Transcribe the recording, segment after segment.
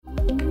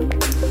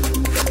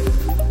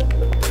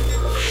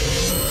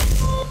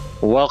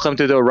Welcome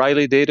to the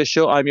O'Reilly Data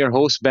Show. I'm your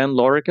host, Ben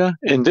Lorica.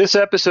 In this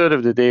episode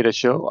of the Data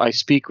Show, I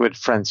speak with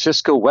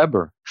Francisco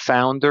Weber,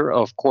 founder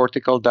of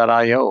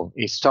Cortical.io,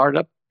 a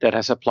startup that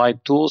has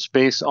applied tools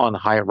based on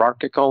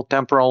Hierarchical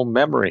Temporal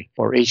Memory,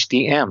 or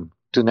HTM,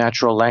 to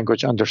natural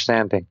language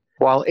understanding.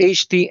 While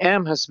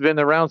HTM has been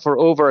around for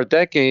over a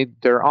decade,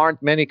 there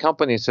aren't many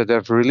companies that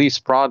have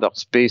released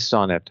products based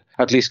on it,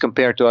 at least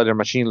compared to other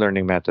machine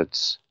learning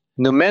methods.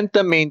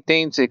 Numenta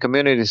maintains a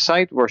community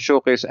site where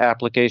showcase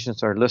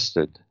applications are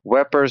listed.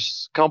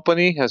 Weber's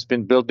company has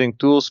been building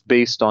tools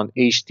based on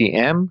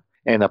HTM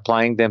and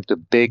applying them to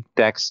big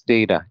text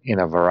data in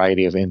a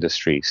variety of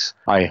industries.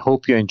 I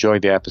hope you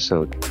enjoyed the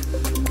episode.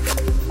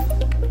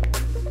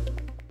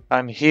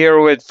 I'm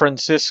here with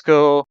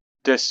Francisco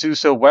de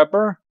Sousa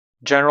Weber,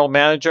 General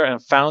Manager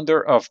and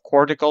founder of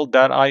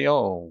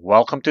Cortical.io.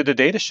 Welcome to the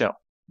Data Show.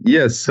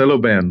 Yes, hello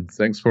Ben.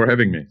 Thanks for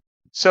having me.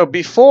 So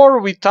before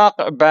we talk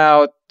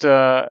about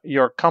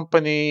your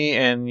company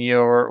and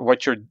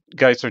what you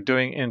guys are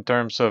doing in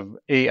terms of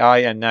AI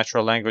and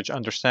natural language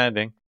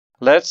understanding,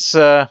 let's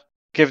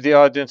give the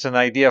audience an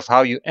idea of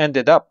how you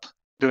ended up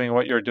doing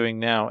what you're doing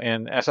now.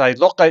 And as I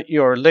look at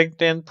your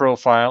LinkedIn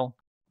profile,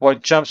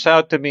 what jumps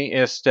out to me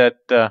is that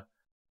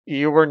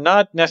you were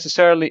not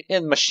necessarily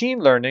in machine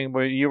learning,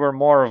 but you were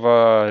more of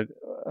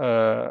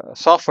a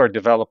software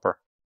developer.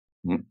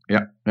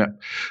 Yeah.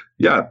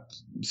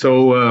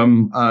 So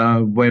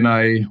when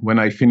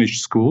I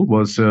finished school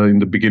was in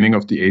the beginning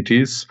of the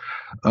 80s.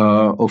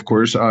 Of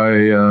course,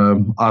 I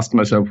asked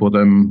myself what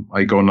am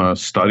I gonna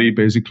study,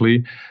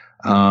 basically.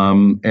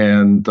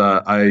 And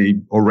I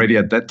already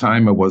at that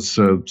time I was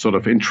sort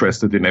of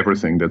interested in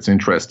everything that's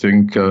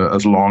interesting,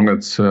 as long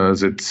as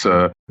it's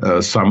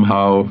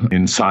somehow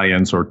in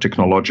science or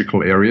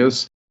technological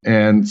areas.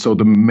 And so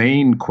the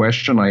main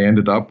question I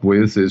ended up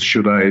with is,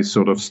 should I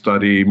sort of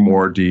study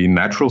more the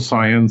natural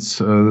science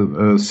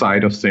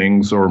side of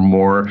things, or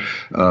more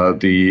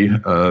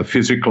the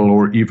physical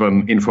or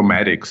even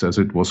informatics, as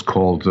it was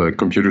called,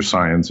 computer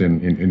science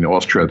in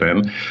Austria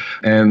then.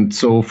 And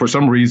so for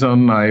some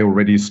reason, I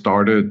already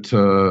started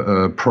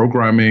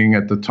programming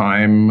at the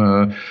time.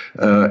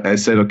 I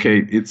said,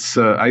 okay,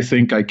 I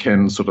think I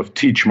can sort of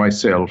teach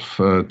myself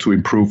to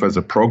improve as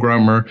a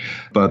programmer,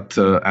 but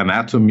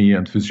anatomy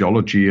and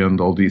physiology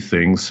and all these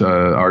things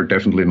are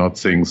definitely not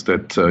things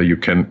that you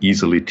can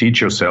easily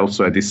teach yourself.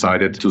 So I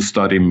decided to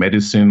study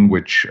medicine,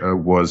 which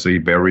was a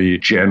very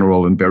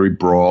general and very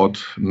broad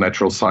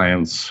natural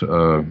science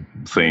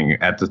thing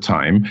at the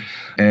time.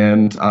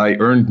 And I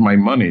earned my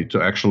money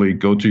to actually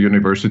go to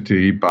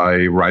university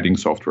by writing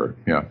software.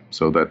 Yeah.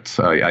 So that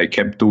I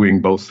kept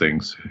doing both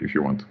things, if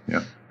you want.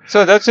 Yeah.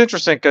 So that's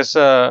interesting, because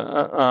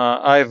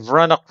I've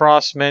run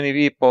across many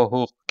people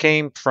who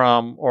came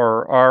from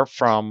or are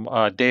from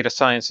data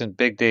science and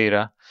big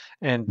data,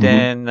 and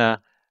then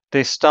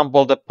they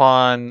stumbled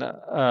upon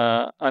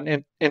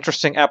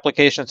interesting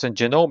applications in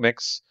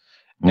genomics,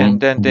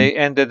 and then they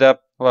ended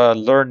up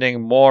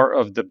learning more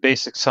of the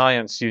basic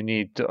science you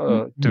need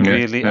to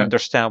really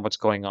understand what's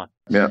going on.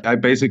 Yeah, I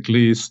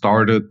basically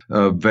started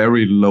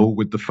very low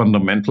with the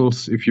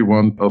fundamentals, if you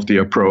want, of the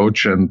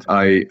approach, and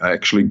I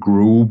actually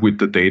grew with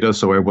the data.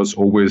 So I was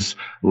always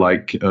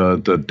like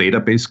the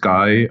database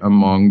guy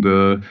among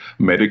the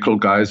medical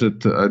guys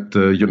at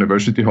the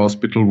university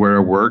hospital where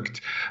I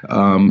worked.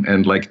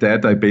 And like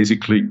that, I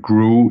basically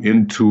grew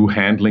into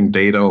handling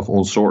data of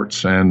all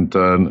sorts. And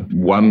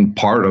one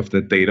part of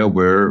that data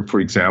were,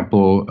 for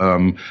example,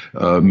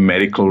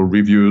 medical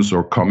reviews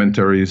or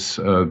commentaries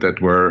that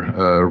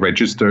were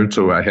registered.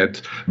 So I had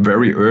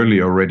very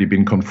early already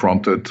been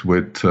confronted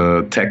with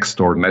text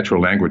or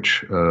natural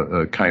language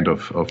kind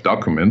of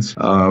documents.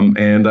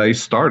 And I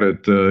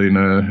started in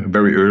a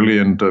very early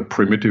and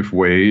primitive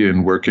way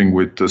in working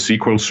with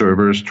SQL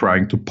servers,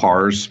 trying to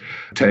parse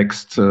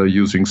text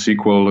using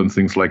SQL and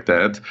things like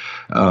that.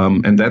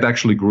 And that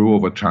actually grew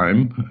over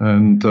time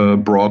and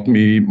brought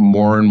me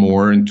more and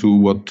more into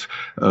what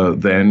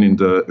then in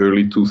the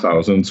early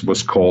 2000s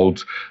was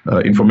called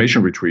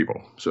information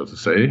retrieval, so to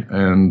say.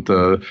 And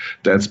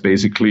that's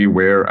basically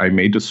where I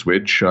made a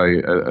switch.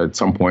 At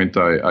some point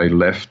I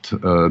left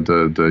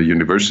the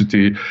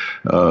university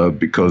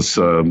because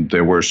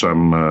there were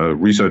some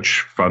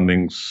research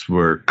fundings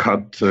were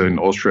cut in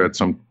Austria at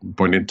some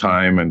point in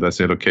time, and I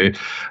said, okay,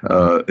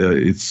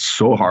 it's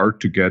so hard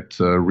to get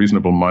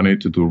reasonable money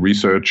to do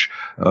research.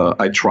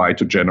 I tried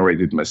to generate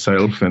it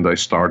myself, and I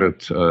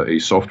started a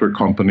software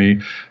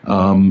company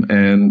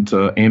and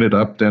ended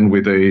up then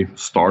with a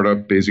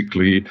startup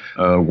basically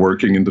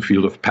working in the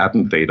field of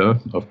patent data,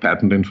 of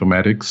patent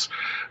informatics.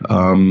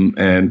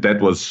 And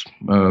that was,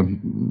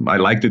 I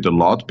liked it a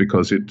lot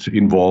because it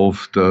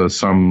involved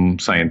some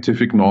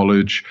scientific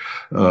knowledge,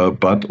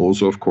 but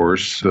also, of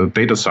course,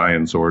 data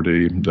science or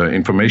the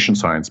information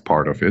science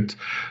part of it.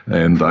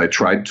 And I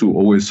tried to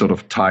always sort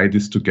of tie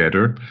this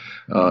together.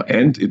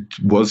 And it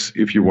was,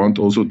 if you want,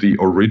 also the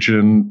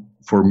origin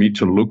for me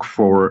to look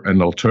for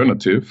an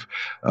alternative,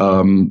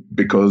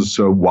 because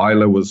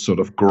while I was sort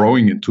of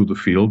growing into the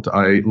field,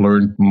 I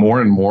learned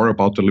more and more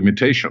about the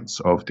limitations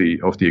of the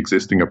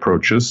existing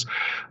approaches,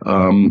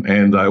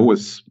 and I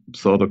always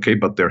thought, okay,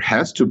 but there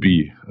has to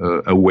be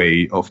a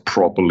way of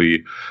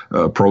properly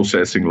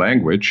processing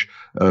language.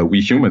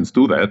 We humans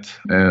do that,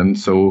 and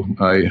so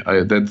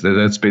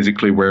that's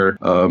basically where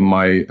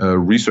my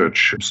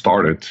research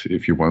started,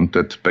 if you want.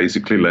 That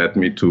basically led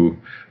me to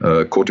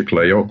Cortical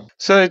IO.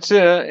 So it's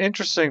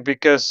interesting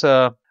because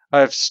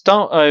I've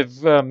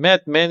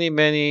met many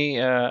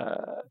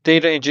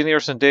data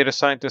engineers and data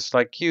scientists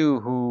like you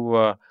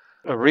who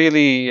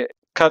really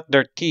cut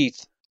their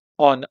teeth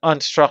on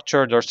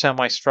unstructured or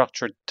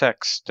semi-structured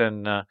text,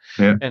 and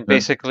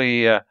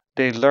basically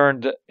they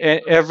learned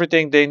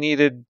everything they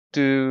needed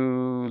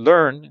to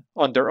learn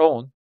on their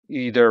own,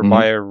 either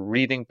by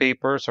reading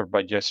papers or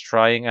by just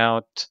trying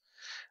out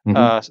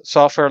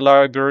software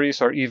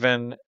libraries, or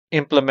even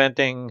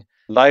implementing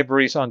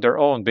libraries on their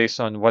own based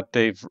on what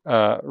they've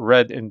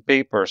read in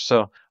papers.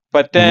 So,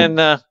 but then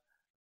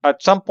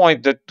at some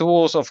point, the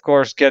tools, of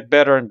course, get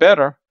better and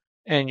better,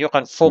 and you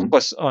can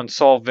focus on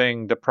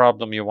solving the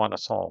problem you want to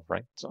solve,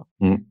 right? So.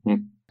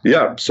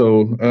 Yeah,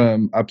 so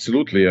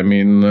absolutely. I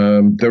mean,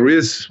 there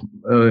is,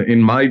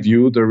 in my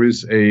view, there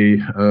is a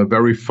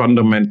very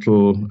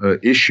fundamental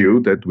issue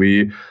that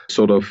we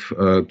sort of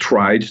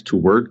tried to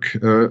work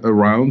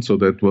around. So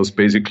that was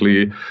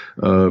basically,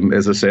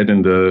 as I said,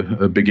 in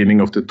the beginning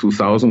of the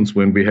 2000s,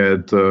 when we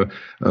had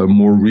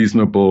more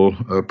reasonable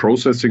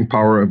processing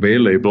power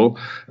available.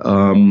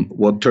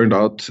 What turned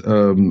out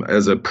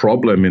as a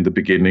problem in the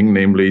beginning,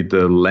 namely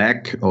the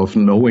lack of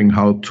knowing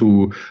how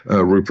to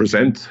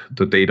represent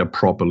the data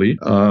properly.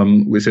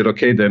 We said,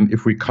 okay, then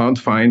if we can't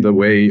find a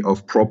way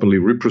of properly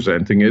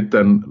representing it,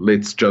 then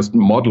let's just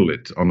model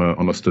it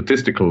on a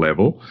statistical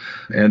level.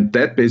 And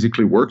that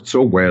basically worked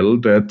so well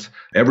that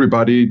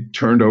everybody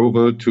turned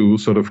over to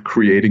sort of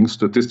creating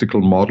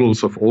statistical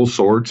models of all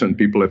sorts, and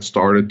people have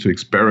started to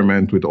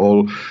experiment with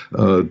all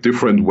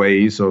different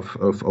ways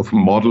of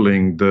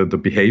modeling the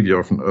behavior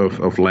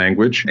of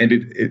language. And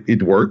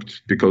it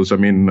worked because, I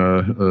mean,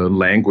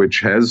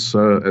 language has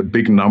a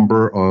big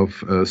number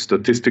of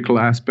statistical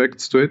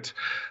aspects to it,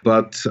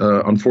 but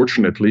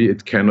unfortunately,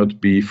 it cannot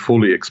be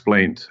fully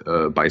explained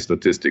by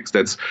statistics.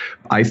 That's,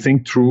 I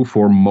think, true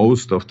for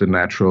most of the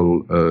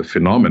natural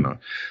phenomena.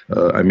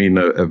 I mean,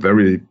 a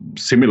very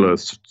similar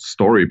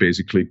story,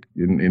 basically,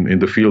 in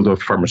the field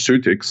of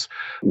pharmaceutics,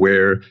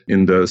 where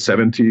in the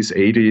 70s,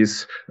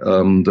 80s,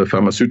 the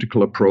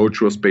pharmaceutical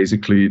approach was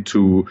basically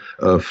to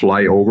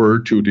fly over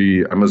to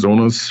the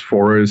Amazonas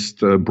forest,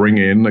 bring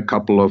in a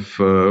couple of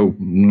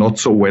not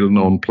so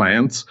well-known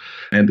plants,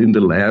 and in the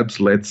labs,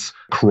 let's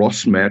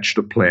cross-match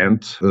the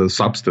plant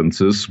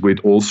substances with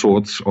all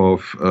sorts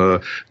of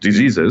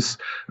diseases,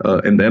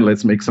 and then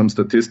let's make some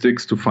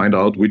statistics to find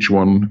out which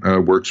one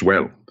works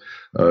well.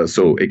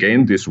 So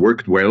again, this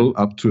worked well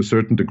up to a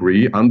certain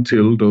degree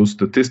until those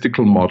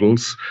statistical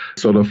models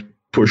sort of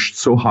pushed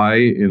so high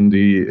in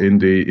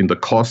the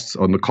costs,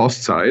 on the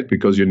cost side,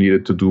 because you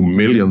needed to do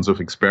millions of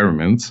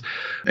experiments.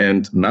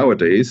 And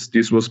nowadays,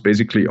 this was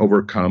basically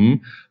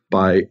overcome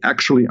by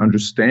actually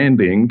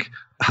understanding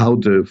how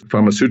the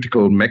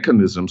pharmaceutical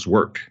mechanisms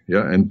work.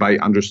 Yeah, and by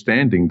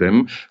understanding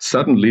them,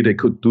 suddenly they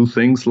could do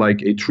things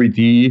like a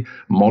 3D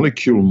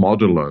molecule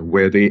modeler,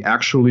 where they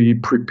actually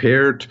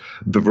prepared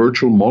the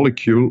virtual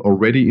molecule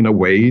already in a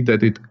way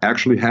that it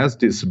actually has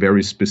this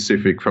very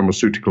specific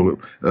pharmaceutical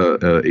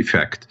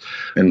effect.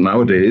 And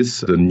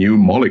nowadays, the new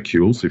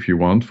molecules, if you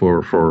want,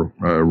 for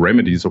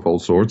remedies of all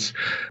sorts,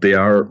 they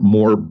are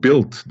more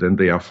built than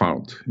they are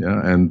found. Yeah,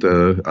 and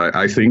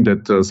I think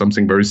that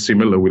something very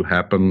similar will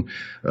happen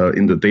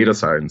in the data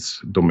science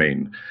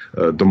domain.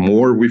 The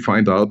more we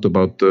find out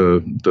about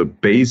the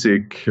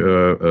basic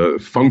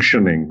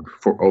functioning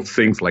of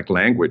things like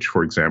language,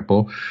 for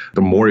example,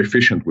 the more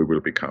efficient we will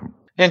become.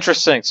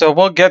 Interesting. So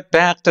we'll get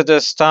back to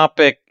this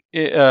topic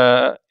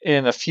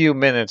in a few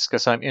minutes,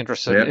 because I'm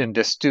interested in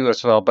this too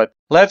as well. But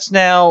let's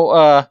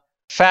now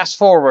fast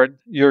forward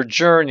your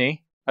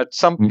journey. At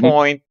some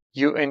point,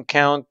 you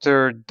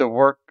encountered the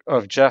work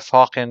of Jeff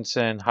Hawkins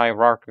in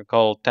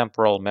hierarchical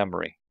temporal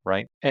memory,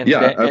 right? And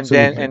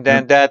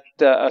then that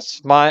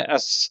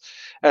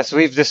as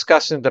we've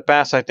discussed in the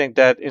past, I think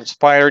that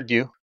inspired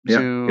you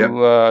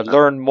to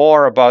learn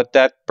more about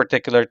that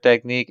particular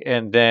technique,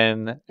 and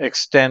then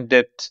extend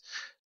it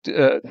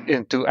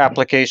into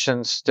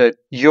applications that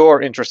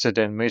you're interested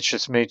in, which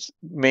is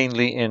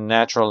mainly in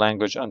natural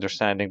language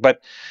understanding.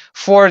 But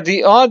for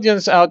the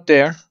audience out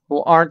there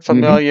who aren't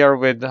familiar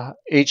with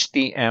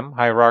HTM,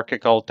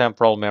 hierarchical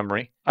temporal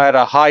memory, at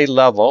a high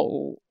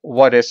level,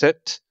 what is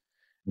it?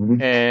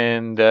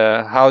 And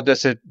how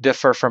does it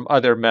differ from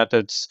other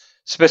methods?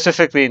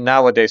 Specifically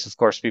nowadays, of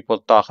course, people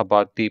talk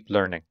about deep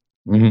learning.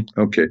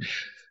 Okay.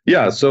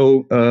 Yeah,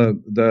 so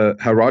the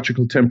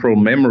hierarchical temporal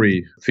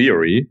memory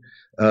theory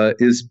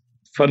is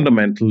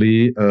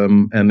fundamentally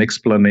an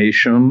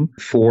explanation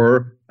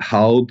for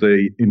how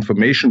the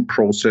information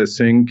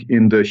processing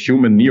in the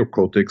human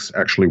neocortex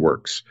actually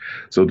works.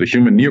 So the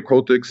human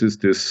neocortex is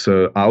this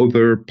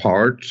outer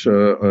part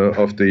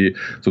of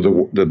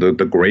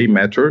the gray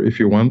matter, if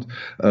you want,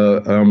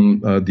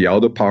 the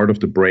outer part of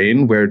the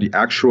brain where the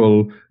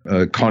actual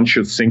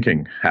conscious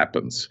thinking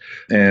happens.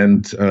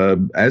 And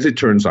as it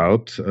turns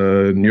out,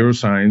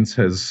 neuroscience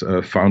has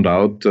found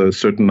out a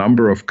certain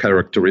number of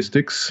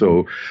characteristics.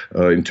 So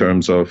in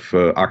terms of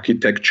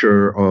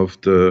architecture of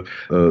the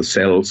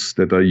cells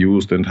that are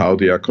used and how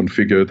they are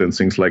configured and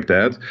things like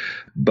that.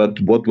 But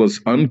what was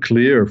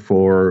unclear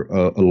for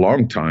a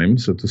long time,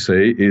 so to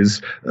say,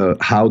 is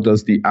how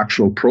does the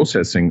actual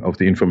processing of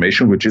the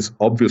information, which is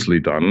obviously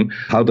done,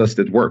 how does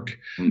that work?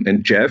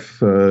 And Jeff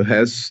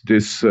has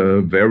this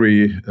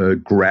very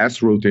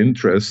grassroots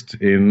interest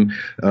in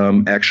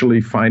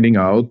actually finding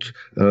out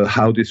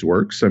how this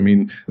works. I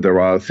mean, there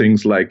are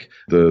things like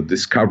the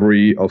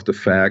discovery of the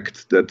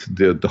fact that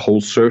the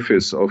whole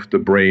surface of the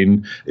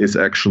brain is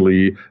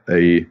actually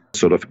a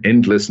sort of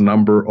endless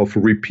number of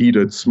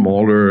repeated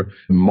smaller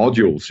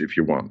modules, if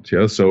you want.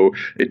 Yeah. So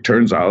it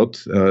turns out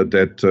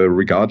that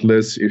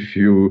regardless if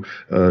you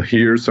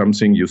hear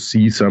something, you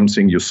see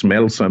something, you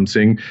smell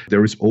something,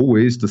 there is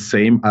always the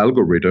same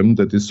algorithm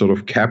that is sort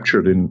of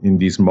captured in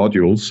these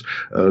modules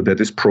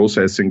that is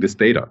processing this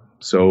data.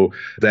 So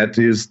that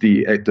is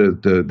the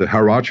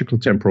hierarchical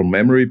temporal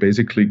memory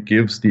basically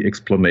gives the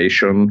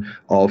explanation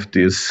of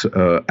this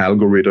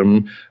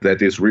algorithm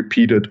that is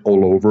repeated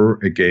all over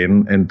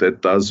again and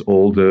that does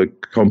all the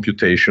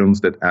computations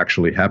that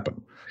actually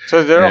happen.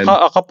 So there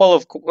are a couple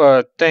of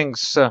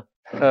things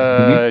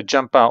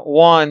jump out.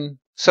 One,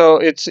 so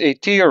it's a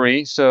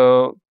theory.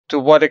 So to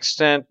what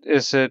extent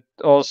is it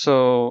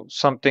also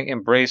something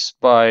embraced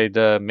by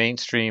the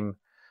mainstream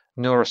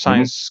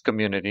neuroscience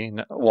community?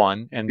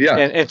 One, and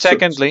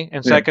secondly,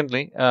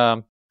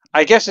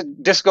 I guess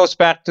this goes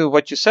back to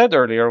what you said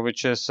earlier,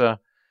 which is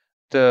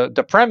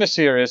the premise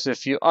here is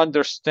if you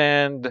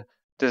understand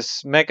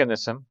this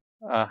mechanism,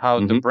 how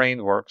the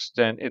brain works,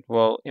 then it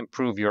will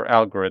improve your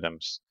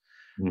algorithms,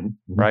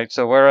 right?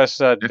 So whereas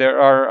there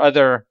are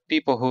other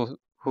people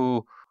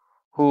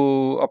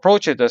who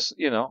approach it as,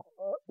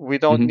 we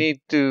don't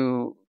need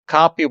to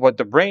copy what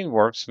the brain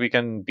works. We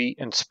can be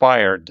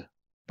inspired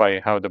by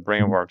how the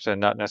brain works and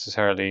not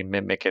necessarily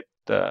mimic it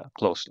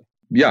closely.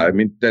 Yeah, I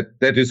mean,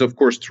 that is, of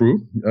course,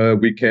 true.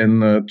 We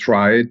can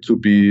try to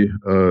be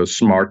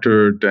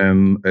smarter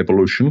than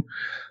evolution.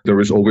 There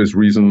is always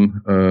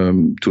reason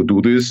to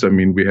do this. I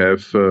mean, we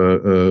have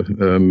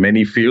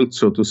many fields,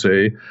 so to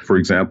say. For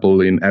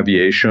example, in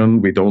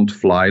aviation, we don't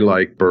fly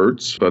like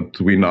birds, but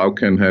we now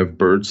can have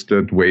birds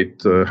that weigh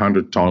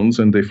 100 tons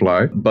and they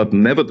fly. But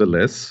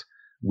nevertheless,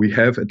 we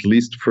have at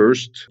least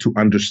first to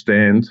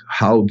understand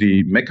how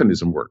the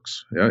mechanism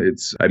works. Yeah,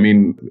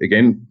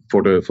 again,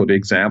 for the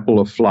example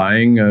of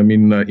flying,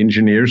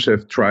 engineers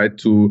have tried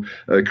to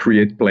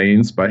create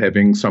planes by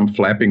having some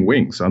flapping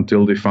wings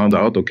until they found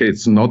out, okay,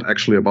 it's not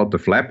actually about the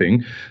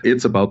flapping,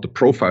 it's about the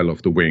profile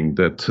of the wing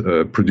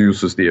that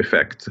produces the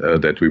effect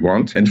that we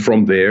want. And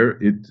from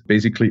there, it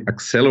basically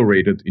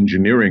accelerated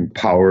engineering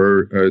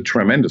power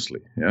tremendously.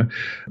 Yeah.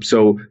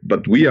 So,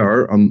 but we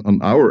are on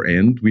our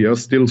end, we are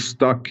still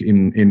stuck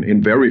in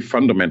very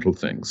fundamental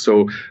things.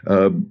 So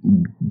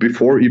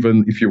before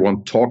even, if you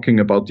want, talking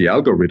about the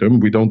algorithm,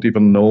 we don't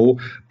even know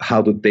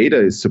how the data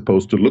is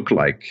supposed to look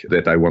like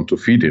that I want to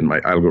feed in my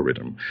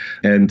algorithm.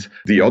 And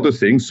the other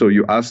thing, so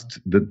you asked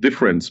the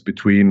difference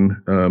between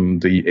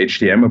the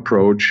HTM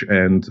approach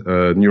and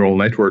neural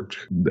network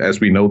as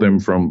we know them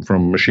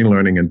from machine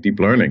learning and deep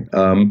learning.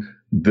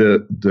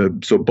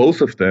 So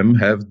both of them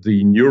have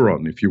the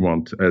neuron, if you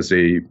want, as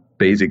a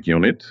basic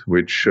unit,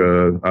 which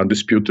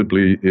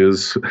undisputably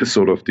is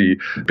sort of the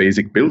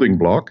basic building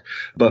block.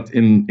 But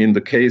in the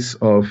case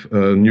of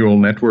neural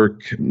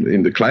network,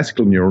 in the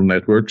classical neural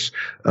networks,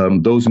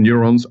 those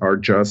neurons are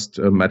just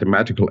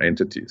mathematical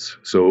entities.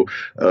 So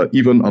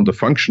even on the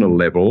functional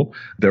level,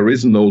 there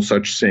is no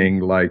such thing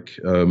like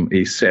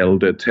a cell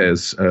that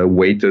has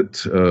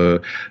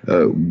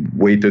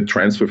weighted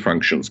transfer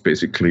functions,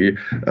 basically,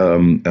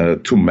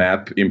 to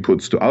map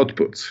inputs to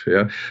outputs.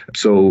 Yeah.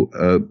 So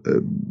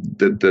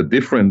the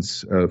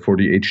difference for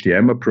the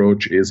HTM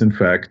approach is, in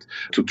fact,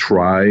 to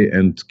try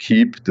and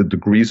keep the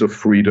degrees of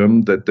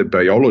freedom that the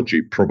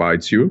biology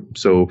provides you.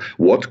 So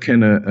what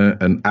can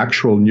an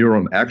actual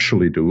neuron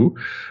actually do?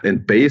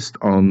 And based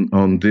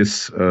on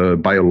this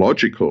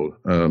biological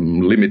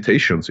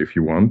limitations, if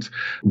you want,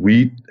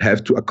 we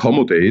have to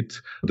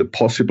accommodate the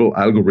possible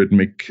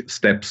algorithmic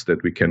steps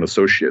that we can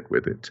associate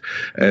with it.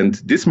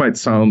 And this might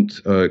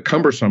sound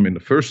cumbersome in the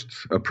first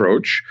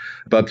approach,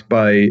 but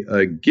by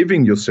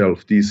giving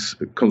yourself these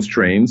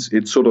constraints,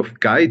 it sort of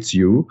guides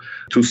you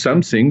to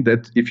something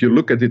that, if you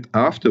look at it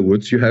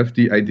afterwards, you have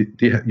the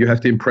idea, you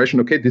have the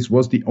impression, okay, this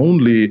was the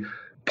only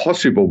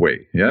possible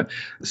way. Yeah.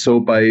 So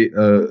by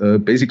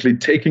basically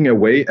taking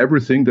away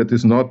everything that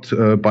is not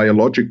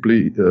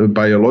biologically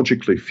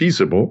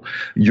feasible,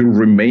 you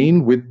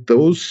remain with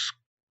those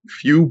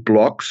few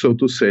blocks, so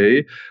to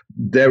say,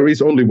 there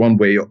is only one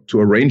way to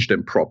arrange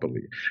them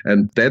properly.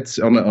 And that's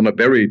on a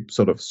very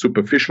sort of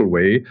superficial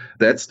way.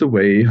 That's the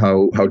way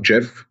how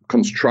Jeff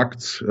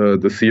constructs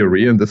the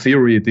theory. And the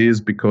theory it is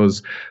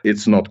because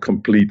it's not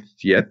complete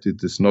yet.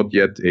 It is not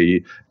yet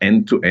a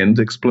end-to-end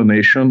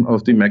explanation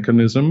of the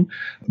mechanism.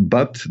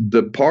 But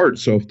the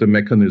parts of the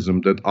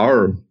mechanism that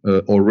are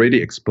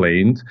already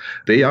explained,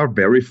 they are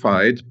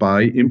verified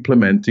by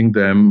implementing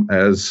them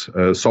as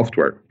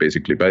software,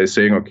 basically, by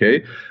saying,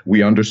 okay,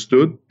 we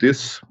understood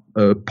this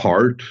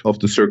part of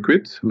the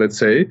circuit, let's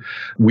say.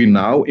 We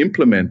now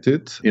implement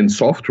it in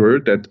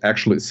software that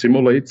actually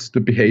simulates the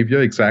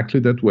behavior exactly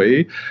that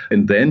way.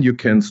 And then you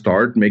can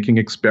start making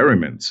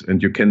experiments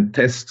and you can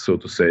test, so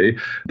to say,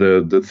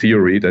 the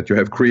theory that you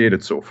have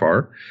created so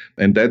far.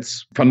 And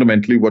that's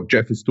fundamentally what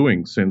Jeff is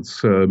doing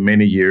since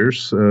many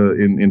years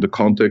in the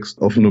context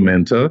of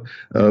Numenta,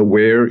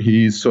 where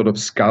he's sort of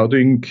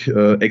scouting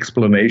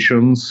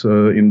explanations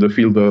in the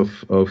field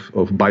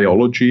of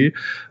biology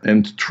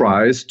and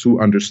tries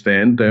to understand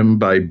them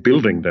by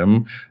building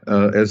them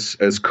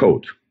as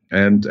code.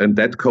 And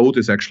that code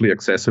is actually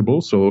accessible.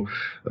 So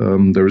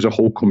there is a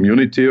whole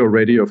community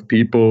already of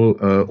people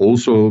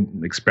also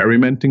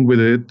experimenting with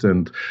it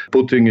and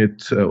putting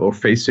it or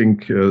facing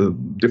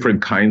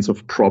different kinds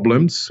of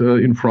problems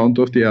in front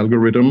of the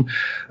algorithm.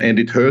 And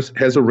it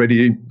has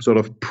already sort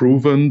of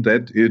proven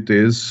that it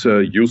is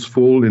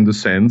useful in the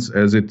sense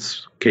as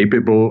it's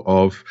capable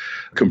of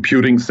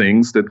computing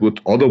things that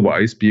would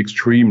otherwise be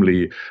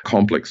extremely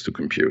complex to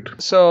compute.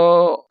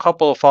 So, a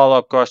couple of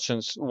follow-up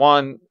questions.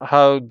 One,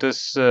 how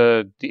does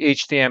the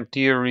HTM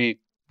theory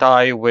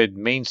tie with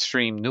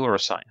mainstream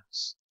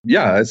neuroscience?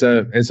 Yeah,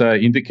 as I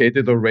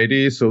indicated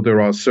already, so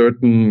there are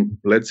certain,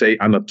 let's say,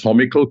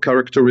 anatomical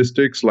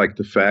characteristics, like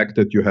the fact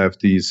that you have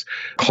these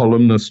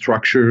columnar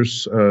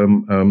structures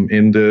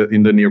in the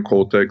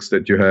neocortex,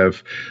 that you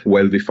have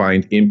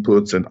well-defined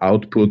inputs and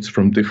outputs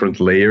from different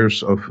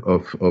layers of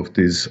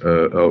these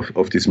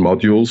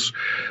modules.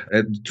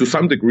 And to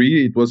some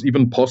degree, it was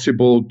even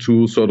possible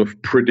to sort of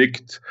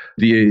predict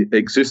the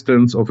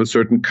existence of a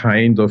certain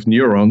kind of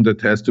neuron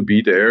that has to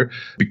be there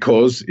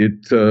because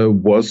it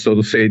was, so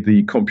to say,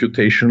 the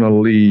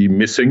computationally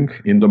missing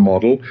in the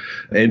model.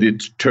 And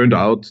it turned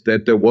out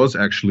that there was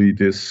actually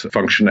this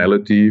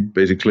functionality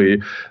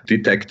basically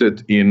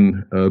detected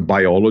in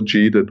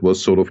biology that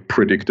was sort of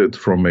predicted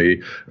from a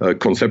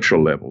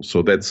conceptual level.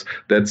 So that's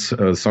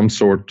some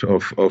sort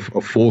of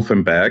forth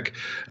and back.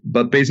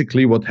 But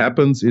basically what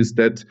happens is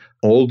that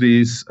all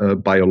these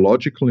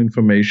biological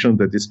information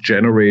that is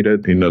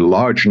generated in a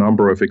large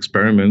number of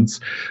experiments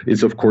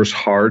is, of course,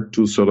 hard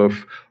to sort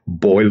of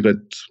boil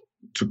that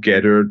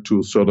together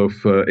to sort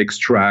of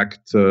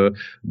extract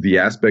the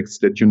aspects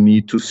that you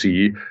need to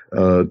see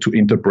to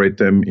interpret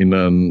them in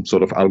a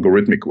sort of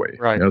algorithmic way.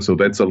 Right. Yeah, so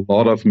that's a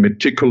lot of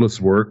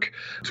meticulous work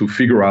to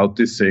figure out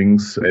these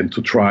things and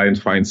to try and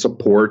find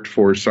support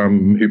for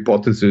some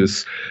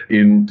hypothesis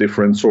in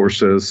different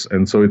sources.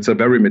 And so it's a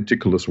very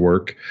meticulous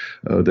work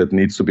that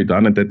needs to be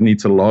done, and that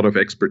needs a lot of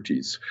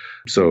expertise.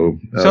 So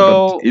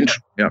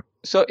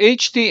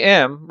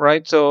HTM,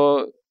 right?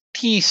 So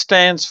T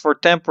stands for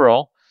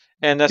temporal.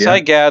 And as I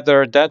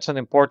gather, that's an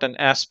important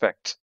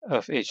aspect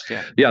of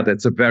HTM. Yeah,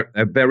 that's a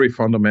very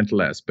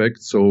fundamental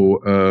aspect. So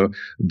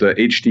the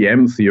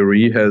HTM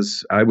theory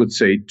has, I would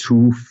say,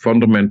 two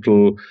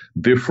fundamental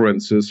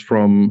differences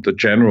from the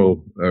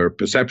general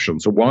perception.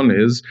 So one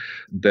is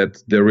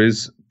that there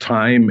is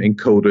time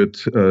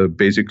encoded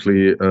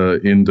basically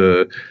in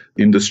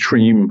the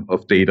stream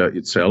of data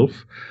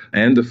itself,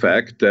 and the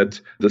fact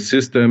that the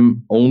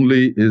system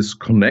only is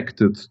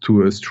connected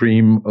to a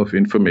stream of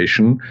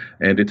information,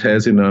 and it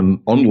has in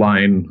an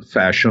online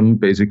fashion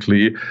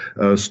basically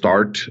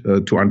start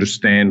to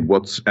understand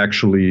what's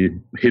actually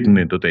hidden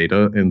in the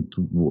data and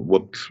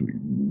what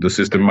the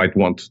system might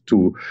want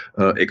to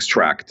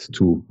extract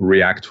to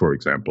react, for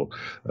example,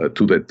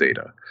 to that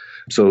data.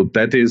 So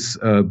that is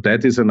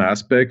an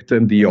aspect,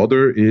 and the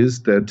other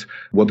is that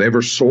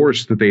whatever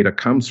source the data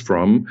comes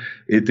from,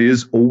 it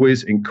is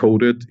always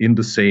encoded in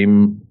the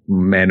same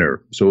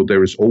manner. So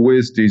there is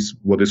always this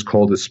what is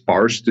called a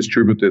sparse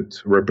distributed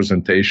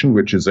representation,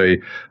 which is a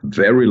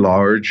very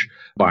large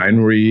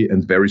binary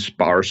and very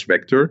sparse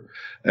vector,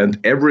 and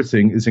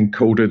everything is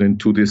encoded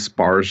into these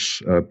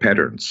sparse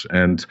patterns,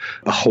 and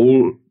a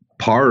whole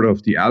part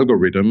of the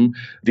algorithm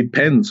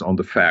depends on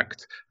the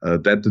fact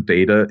that the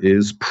data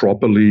is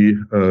properly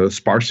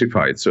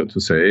sparsified, so to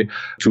say,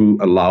 to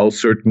allow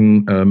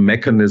certain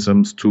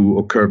mechanisms to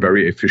occur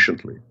very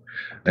efficiently.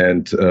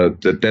 And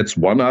that's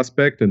one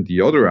aspect. And the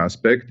other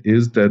aspect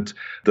is that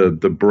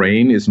the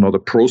brain is not a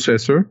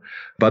processor,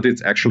 but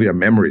it's actually a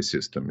memory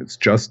system. It's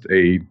just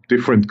a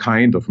different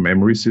kind of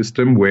memory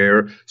system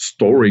where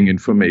storing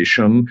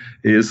information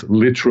is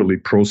literally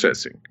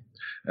processing.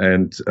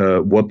 And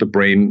what the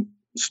brain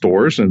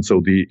stores, and so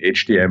the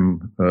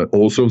HTM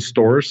also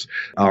stores,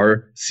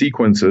 are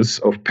sequences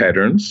of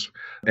patterns.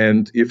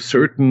 And if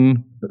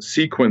certain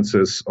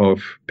sequences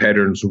of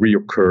patterns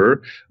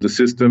reoccur, the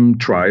system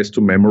tries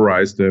to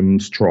memorize them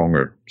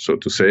stronger, so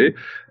to say.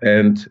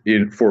 And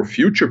for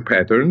future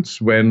patterns,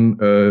 when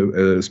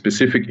a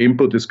specific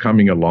input is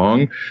coming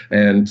along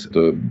and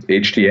the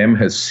HTM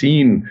has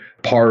seen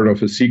part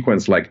of a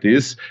sequence like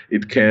this,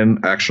 it can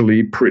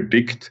actually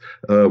predict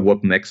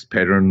what next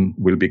pattern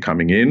will be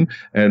coming in.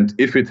 And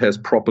if it has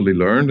properly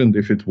learned and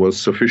if it was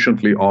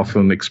sufficiently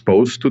often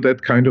exposed to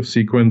that kind of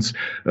sequence,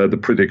 the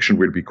prediction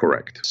will be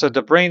correct. So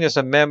the brain is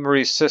a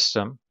memory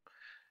system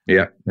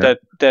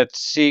that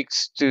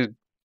seeks to.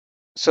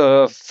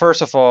 So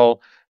first of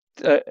all,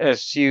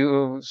 as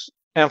you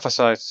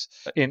emphasize,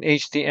 in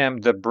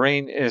HTM, the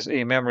brain is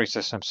a memory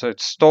system. So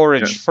it's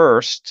storage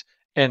first,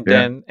 and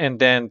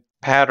then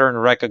pattern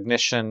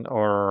recognition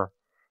or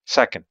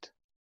second.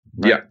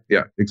 Right?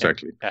 Yeah,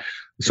 exactly. Yeah.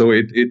 So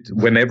it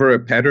whenever a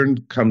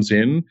pattern comes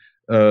in,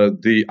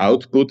 the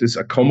output is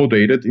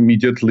accommodated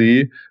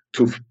immediately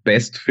to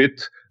best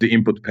fit the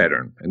input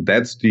pattern. And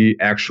that's the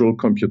actual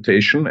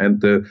computation.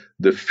 And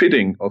the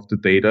fitting of the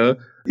data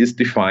is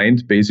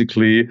defined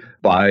basically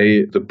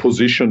by the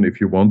position, if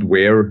you want,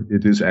 where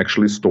it is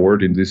actually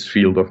stored in this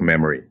field of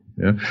memory.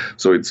 Yeah.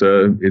 So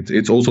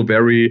it's also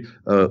very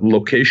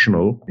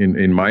locational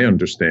in my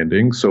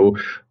understanding. So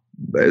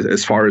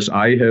as far as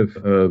I have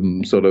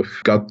sort of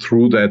got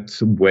through that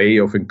way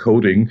of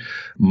encoding,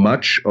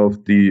 much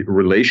of the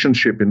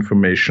relationship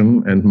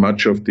information and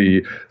much of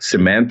the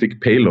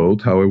semantic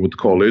payload, how I would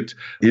call it,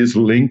 is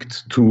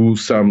linked to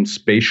some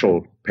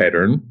spatial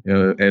pattern,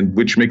 and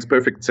which makes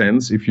perfect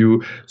sense if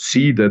you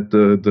see that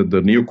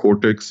the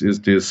neocortex is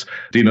this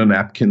dinner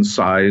napkin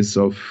size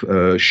of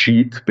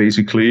sheet,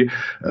 basically,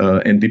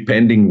 and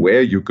depending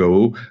where you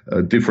go,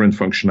 different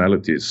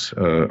functionalities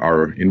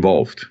are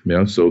involved.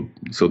 Yeah, so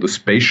the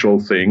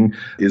spatial thing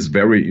is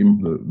very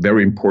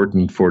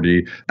important for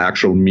the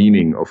actual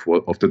meaning of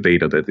the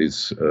data that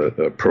is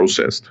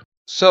processed.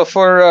 So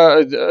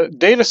for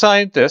data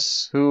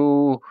scientists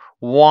who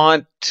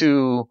want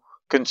to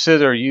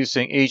consider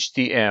using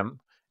HTM,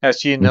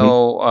 as you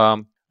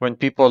know, when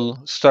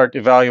people start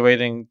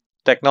evaluating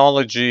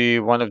technology,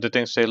 one of the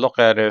things they look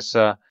at is,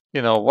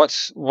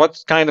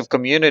 what kind of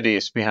community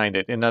is behind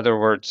it. In other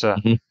words,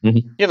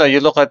 you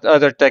look at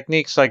other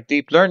techniques like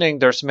deep learning.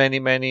 There's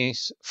many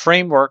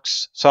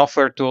frameworks,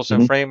 software tools,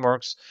 and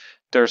frameworks.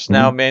 There's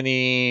now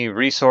many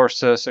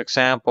resources,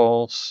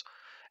 examples,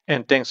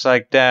 and things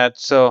like that.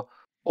 So,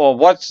 well,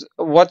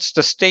 what's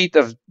the state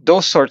of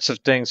those sorts of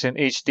things in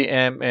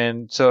HTM?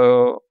 And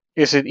so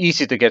is it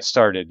easy to get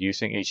started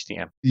using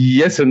HTM?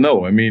 Yes and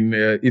no. I mean,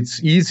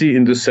 it's easy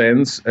in the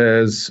sense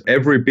as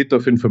every bit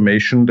of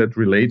information that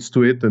relates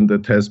to it and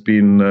that has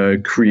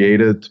been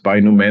created by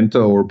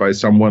Numenta or by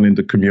someone in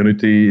the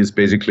community is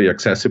basically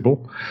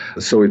accessible.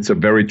 So it's a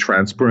very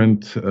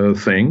transparent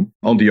thing.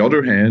 On the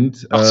other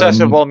hand,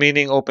 accessible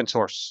meaning open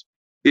source.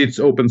 It's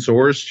open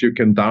source. You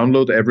can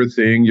download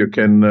everything. You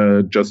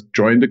can just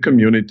join the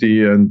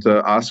community and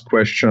ask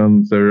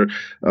questions. There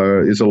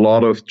is a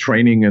lot of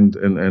training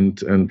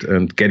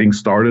and getting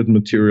started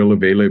material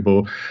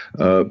available.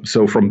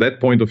 So from that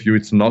point of view,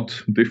 it's not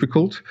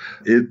difficult.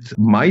 It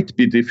might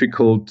be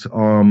difficult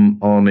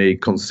on a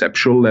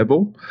conceptual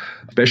level,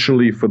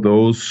 especially for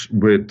those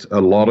with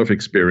a lot of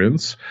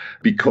experience,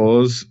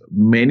 because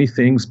many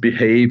things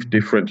behave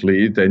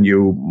differently than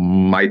you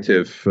might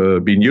have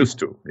been used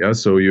to. Yeah.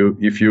 So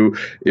if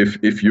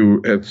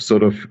you have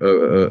sort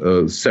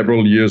of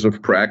several years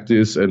of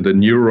practice and the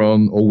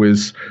neuron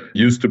always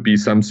used to be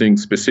something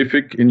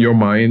specific in your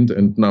mind,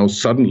 and now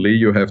suddenly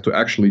you have to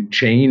actually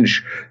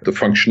change the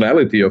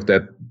functionality of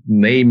that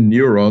name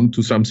neuron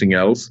to something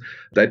else,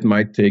 that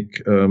might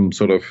take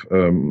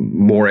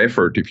more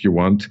effort, if you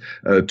want,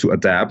 to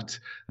adapt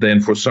than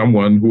for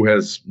someone who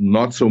has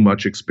not so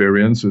much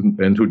experience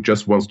and who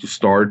just wants to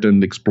start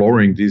and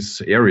exploring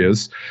these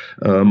areas.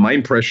 My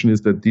impression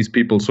is that these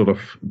people sort of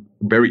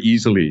very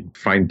easily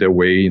find their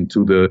way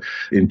into the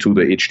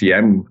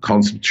HTM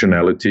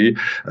conceptuality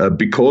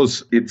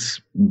because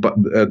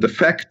the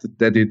fact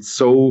that it's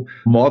so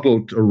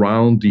modeled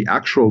around the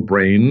actual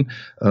brain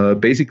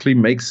basically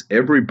makes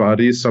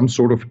everybody some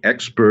sort of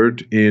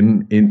expert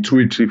in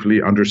intuitively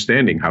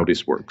understanding how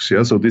this works.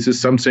 Yeah, so this is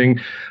something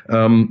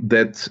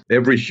that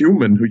every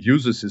human who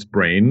uses his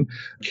brain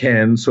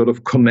can sort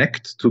of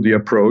connect to the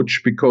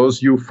approach,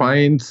 because you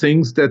find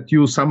things that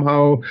you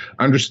somehow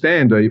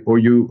understand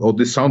or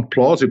they sound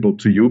plausible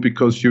to you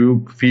because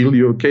you feel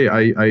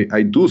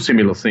I do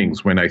similar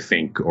things when I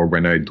think or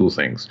when I do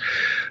things.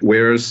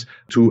 Whereas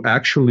to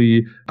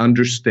actually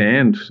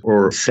understand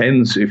or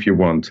sense, if you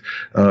want,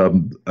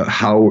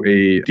 how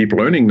a deep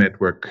learning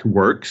network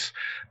works,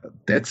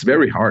 that's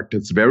very hard.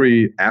 It's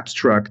very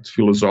abstract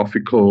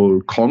philosophical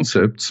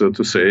concept, so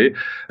to say.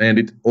 And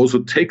it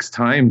also takes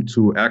time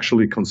to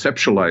actually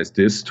conceptualize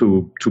this,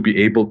 to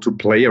be able to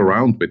play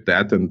around with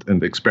that and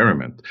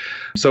experiment.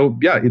 So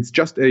yeah, it's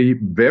just a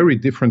very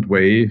different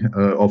way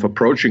of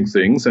approaching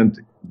things. And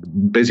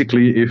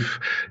basically, if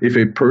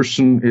a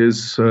person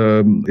is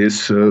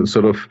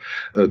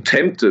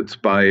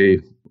tempted by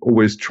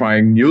always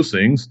trying new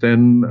things,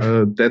 then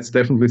that's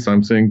definitely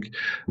something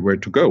where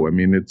to go. I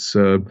mean, it's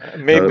as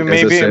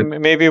I said.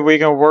 Maybe we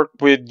can work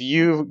with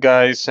you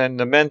guys and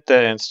Numenta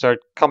and start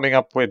coming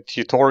up with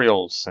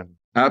tutorials and.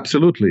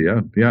 Absolutely,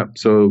 yeah.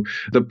 So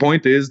the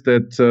point is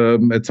that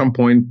at some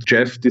point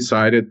Jeff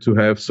decided to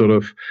have sort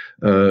of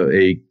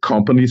a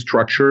company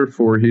structure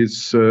for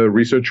his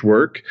research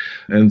work,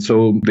 and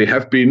so they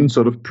have been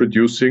sort of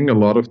producing a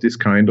lot of this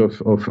kind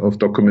of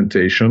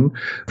documentation.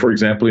 For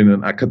example, in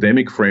an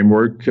academic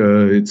framework,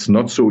 it's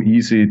not so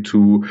easy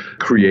to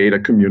create a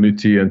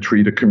community and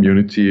treat a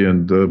community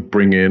and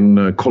bring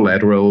in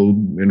collateral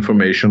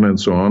information and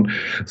so on.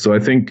 So I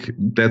think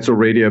that's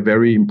already a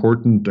very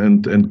important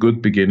and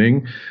good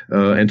beginning.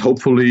 And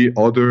hopefully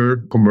other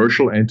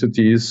commercial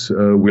entities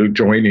will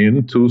join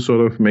in to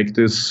sort of make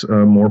this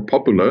more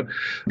popular,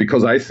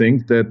 because I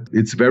think that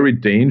it's very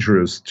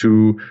dangerous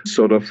to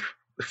sort of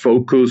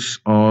focus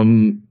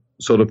on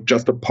sort of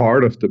just a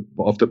part of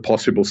the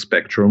possible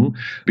spectrum,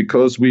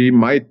 because we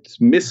might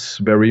miss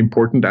very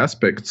important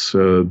aspects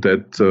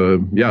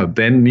that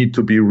then need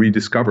to be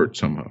rediscovered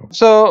somehow.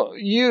 So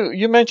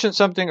you mentioned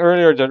something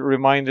earlier that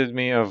reminded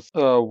me of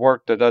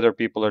work that other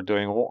people are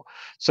doing.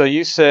 So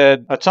you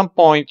said at some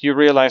point you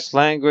realized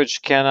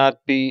language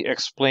cannot be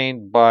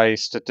explained by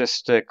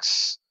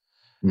statistics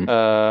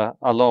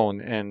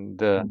alone,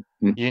 and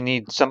you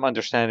need some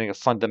understanding of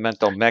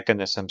fundamental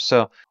mechanisms.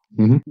 So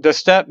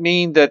does that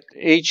mean that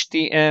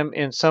HTM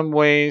in some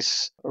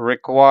ways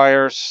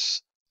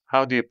requires,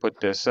 how do you put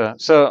this?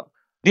 So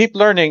deep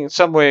learning, in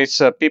some ways,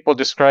 people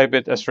describe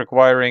it as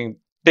requiring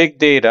big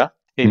data,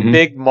 a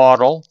big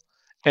model.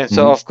 And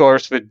so, of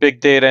course, with big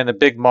data and a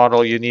big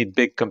model, you need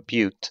big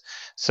compute.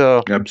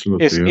 So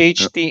absolutely, is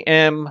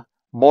HTM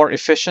more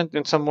efficient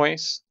in some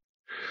ways?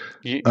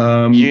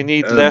 You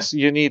need less.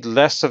 You need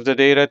less of the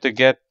data to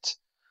get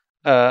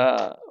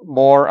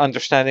more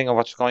understanding of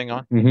what's going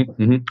on.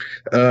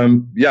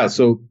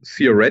 So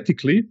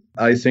theoretically,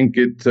 I think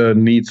it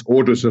needs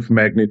orders of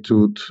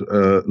magnitude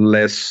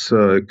less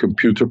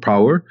computer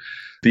power.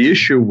 The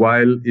issue,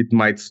 while it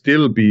might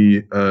still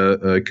be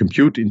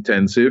compute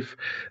intensive,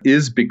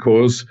 is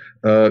because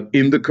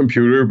in the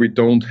computer we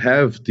don't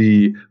have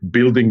the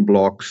building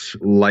blocks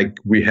like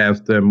we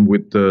have them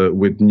with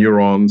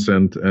neurons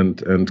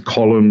and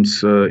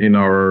columns in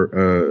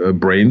our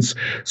brains.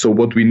 So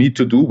what we need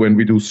to do when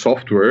we do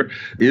software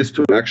is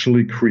to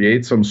actually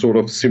create some sort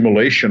of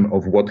simulation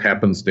of what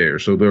happens there.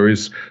 So there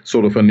is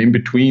sort of an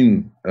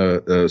in-between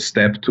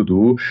step to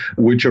do,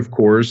 which of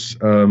course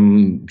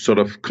sort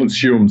of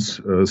consumes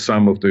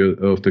some of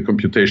the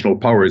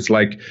computational power. It's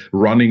like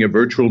running a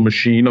virtual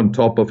machine on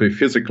top of a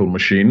physical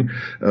machine.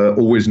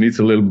 Always needs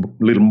a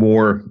little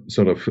more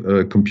sort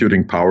of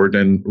computing power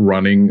than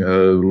running,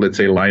 let's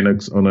say,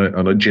 Linux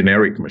on a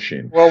generic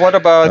machine. Well, what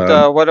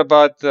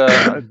about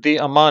the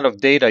amount of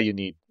data you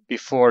need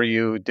before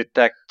you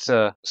detect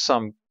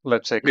some,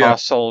 let's say,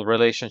 causal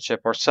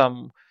relationship or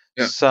some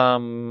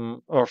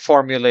or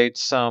formulate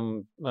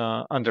some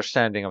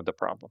understanding of the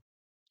problem?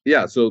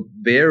 Yeah, so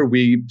there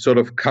we sort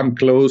of come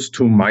close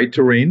to my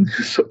terrain,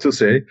 so to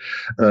say,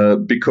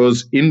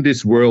 because in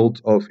this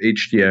world of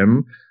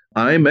HTM,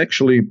 I'm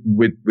actually,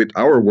 with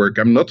our work,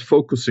 I'm not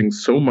focusing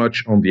so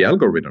much on the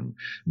algorithm,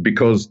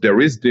 because there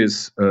is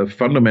this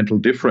fundamental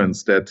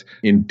difference that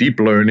in deep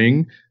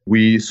learning,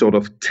 we sort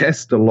of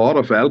test a lot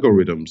of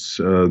algorithms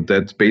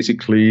that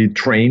basically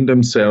train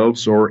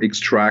themselves or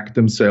extract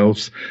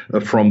themselves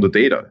from the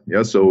data.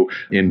 Yeah. So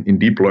in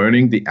deep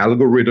learning, the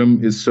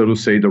algorithm is, so to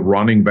say, the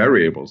running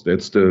variables.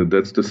 That's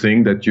the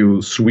thing that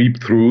you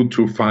sweep through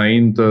to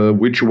find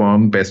which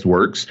one best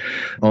works.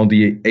 On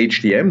the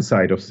HTM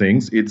side of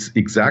things, it's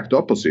exact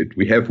opposite.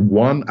 We have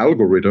one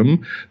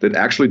algorithm that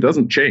actually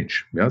doesn't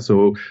change. Yeah.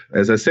 So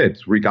as I said,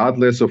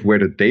 regardless of where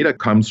the data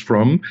comes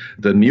from,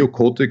 the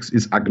neocortex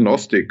is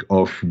agnostic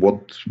of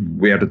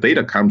where the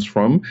data comes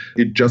from.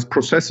 It just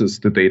processes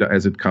the data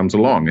as it comes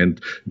along,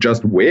 and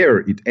just where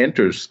it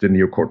enters the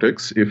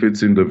neocortex, if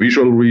it's in the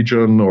visual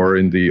region or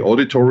in the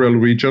auditorial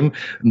region,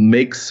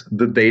 makes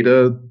the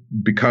data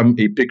become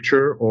a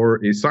picture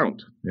or a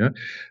sound. Yeah.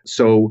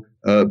 So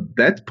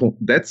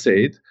that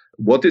said,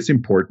 what is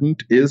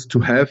important is to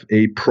have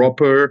a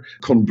proper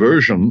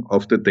conversion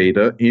of the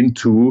data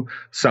into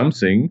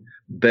something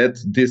that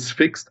this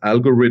fixed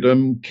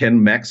algorithm can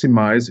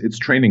maximize its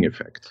training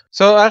effect.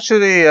 So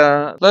actually,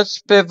 let's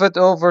pivot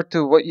over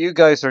to what you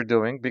guys are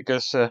doing,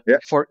 because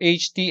for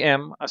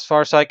HTM, as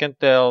far as I can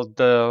tell,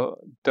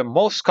 the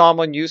most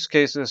common use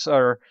cases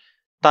are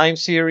time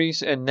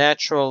series and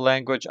natural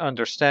language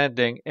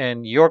understanding,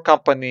 and your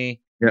company,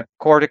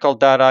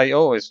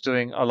 Cortical.io, is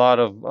doing a lot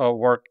of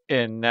work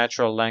in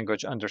natural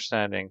language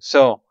understanding.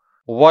 So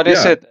what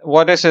is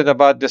it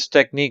about this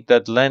technique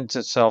that lends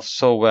itself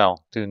so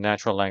well to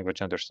natural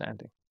language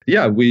understanding?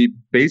 Yeah, we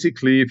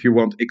basically, if you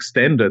want,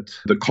 extended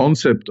the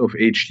concept of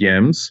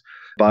HTMs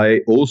by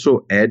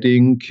also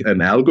adding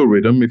an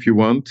algorithm, if you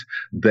want,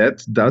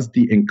 that does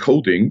the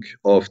encoding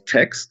of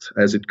text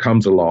as it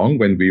comes along.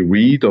 When we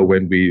read or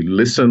when we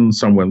listen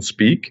someone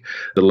speak,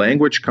 the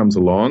language comes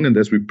along, and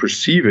as we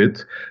perceive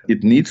it,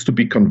 it needs to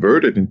be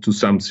converted into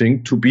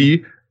something to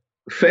be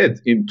fed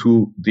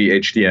into the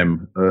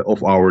HDM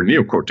of our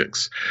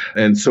neocortex.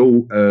 And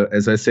so,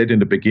 as I said in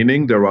the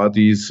beginning, there are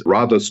these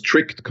rather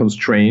strict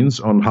constraints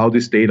on how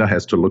this data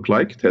has to look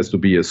like. It has to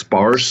be a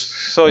sparse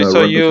So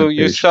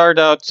you start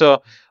out.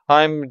 So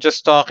I'm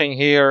just talking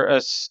here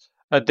as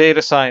a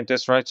data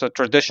scientist, right? So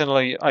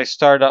traditionally, I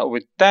start out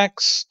with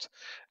text,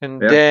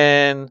 and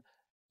then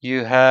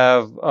you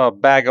have a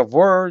bag of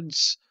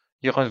words.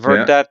 You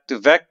convert that to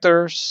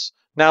vectors.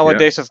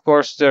 Nowadays, of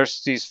course,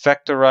 there's these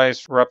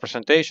vectorized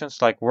representations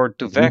like word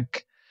to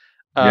vec.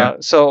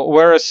 So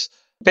whereas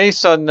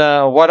based on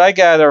what I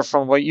gather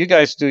from what you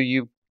guys do,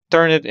 you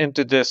turn it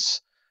into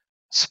this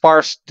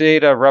sparse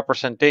data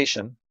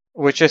representation,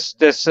 which is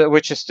this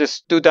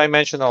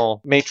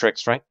two-dimensional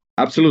matrix, right?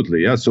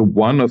 Absolutely, yeah. So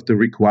one of the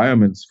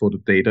requirements for the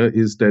data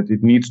is that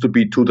it needs to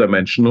be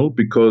two-dimensional,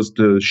 because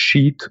the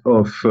sheet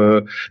of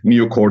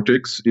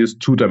neocortex is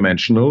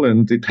two-dimensional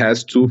and it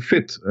has to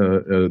fit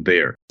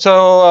there.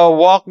 So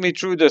walk me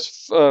through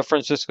this,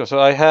 Francisco. So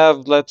I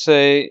have, let's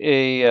say,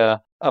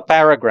 a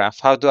paragraph.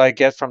 How do I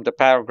get from the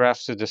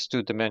paragraph to this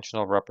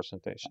two-dimensional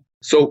representation?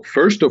 So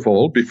first of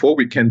all, before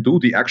we can do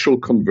the actual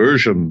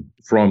conversion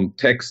from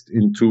text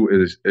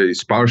into a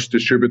sparse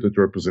distributed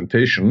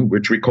representation,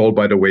 which we call,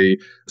 by the way,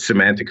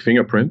 semantic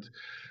fingerprint,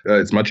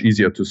 it's much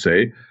easier to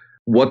say.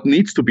 What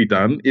needs to be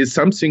done is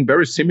something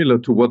very similar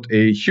to what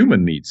a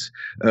human needs.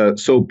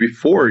 So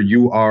before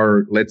you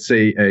are, let's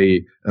say,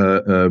 a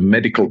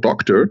medical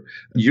doctor,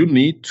 you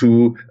need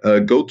to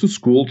go to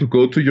school, to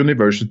go to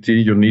university.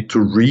 You need to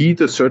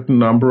read a certain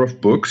number of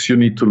books. You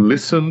need to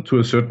listen to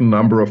a certain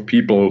number of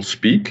people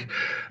speak,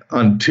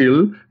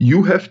 until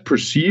you have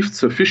perceived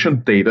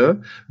sufficient data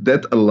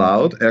that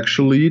allowed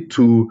actually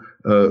to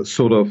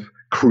sort of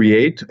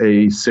create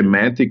a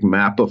semantic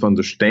map of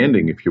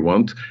understanding, if you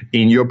want,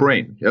 in your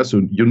brain. Yeah,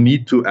 so you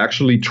need to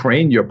actually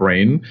train your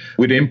brain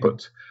with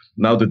input.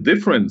 Now, the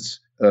difference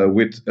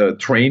with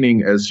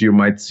training, as you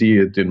might see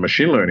it in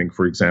machine learning,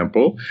 for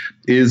example,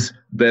 is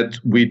that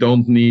we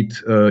don't need,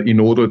 in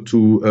order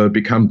to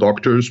become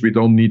doctors, we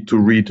don't need to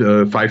read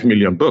 5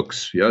 million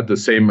books. Yeah, the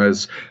same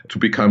as to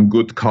become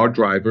good car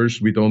drivers,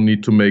 we don't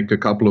need to make a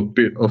couple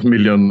of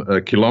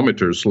million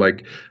kilometers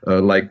like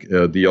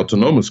the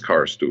autonomous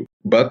cars do.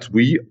 But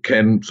we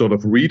can sort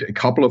of read a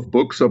couple of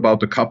books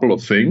about a couple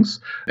of things,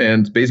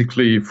 and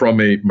basically,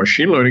 from a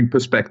machine learning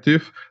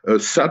perspective,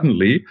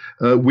 suddenly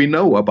we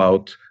know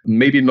about,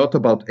 maybe not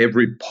about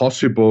every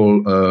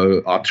possible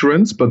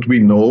utterance, but we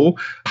know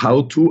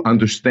how to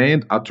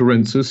understand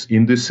utterances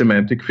in this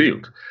semantic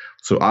field.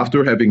 So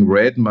after having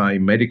read my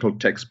medical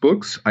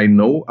textbooks, I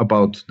know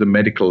about the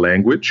medical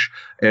language,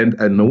 and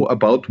I know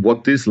about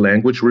what this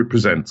language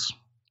represents.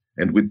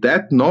 And with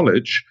that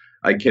knowledge,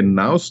 I can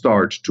now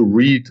start to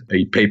read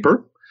a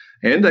paper,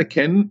 and I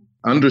can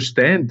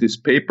understand this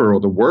paper,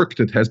 or the work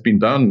that has been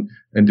done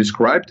and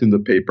described in the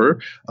paper.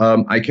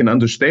 I can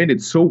understand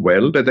it so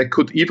well that I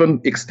could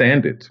even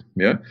extend it.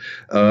 Yeah,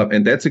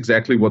 and that's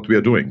exactly what we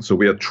are doing. So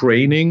we are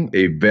training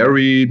a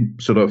very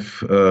sort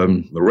of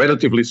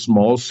relatively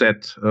small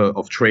set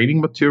of training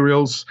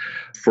materials.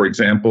 For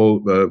example,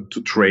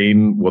 to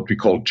train what we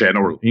call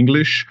general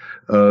English,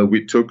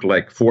 we took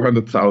like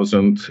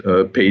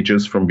 400,000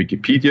 pages from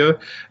Wikipedia,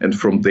 and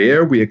from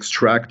there we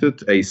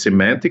extracted a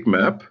semantic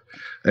map.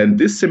 And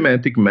this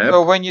semantic map...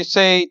 So when you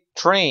say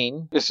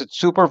train, is it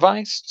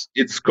supervised?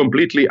 It's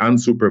completely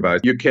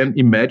unsupervised. You can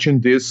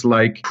imagine this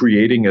like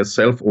creating a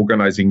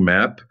self-organizing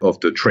map of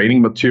the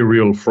training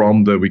material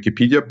from the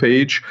Wikipedia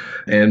page,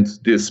 and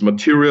this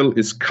material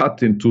is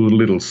cut into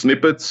little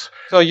snippets.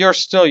 So you're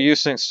still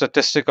using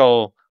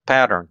statistical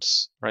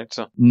patterns, right?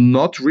 So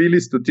not really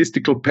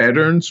statistical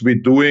patterns. We're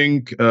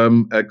doing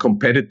a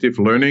competitive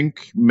learning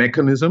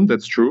mechanism,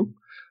 that's true,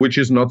 which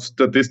is not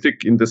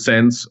statistic in the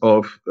sense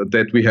of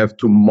that we have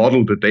to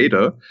model the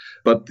data,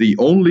 but the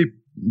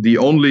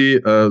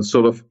only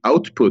sort of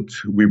output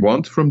we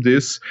want from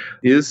this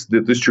is the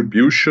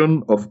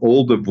distribution of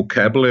all the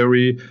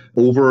vocabulary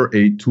over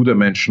a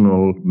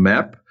two-dimensional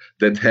map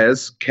that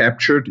has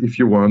captured, if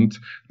you want,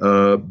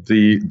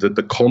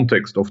 the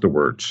context of the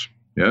words.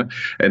 Yeah,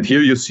 and here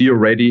you see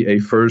already a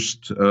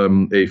first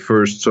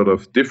sort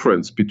of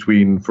difference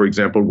between, for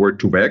example,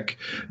 word to vec.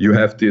 You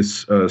have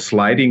this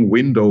sliding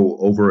window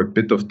over a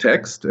bit of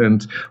text,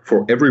 and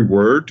for every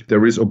word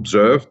there is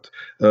observed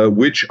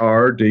which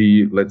are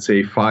the, let's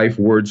say, 5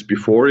 words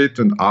before it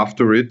and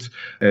after it,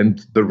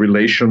 and the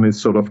relation is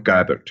sort of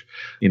gathered.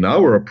 In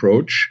our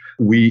approach,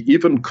 we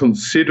even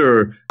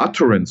consider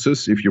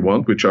utterances, if you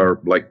want, which are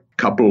like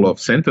couple of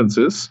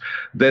sentences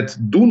that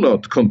do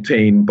not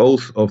contain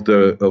both of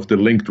the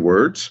linked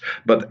words,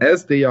 but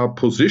as they are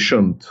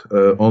positioned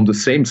on the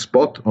same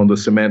spot on the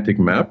semantic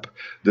map,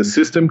 the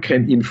system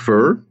can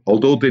infer,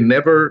 although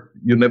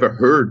you never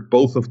heard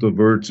both of the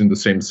words in the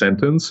same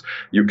sentence,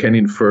 you can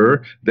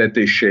infer that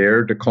they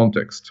share the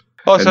context.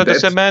 Oh, so the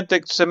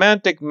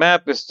semantic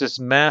map is this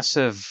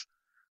massive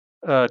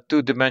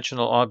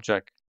two-dimensional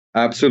object.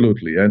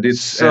 Absolutely, and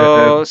it's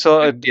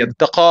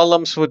the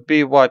columns would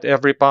be what,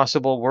 every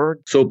possible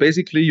word? So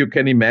basically, you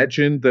can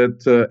imagine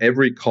that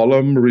every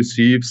column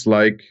receives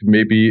like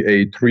maybe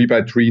a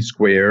 3x3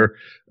 square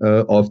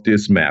of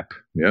this map.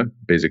 Yeah,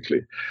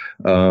 basically.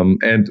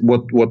 And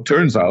what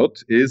turns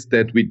out is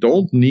that we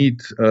don't need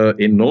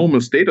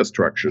enormous data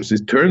structures.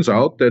 It turns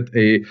out that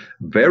a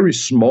very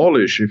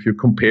smallish, if you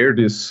compare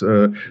this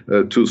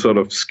to sort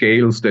of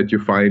scales that you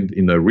find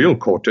in a real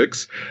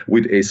cortex,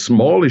 with a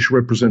smallish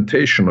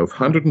representation of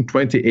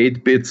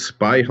 128 bits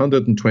by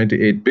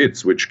 128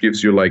 bits, which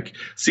gives you like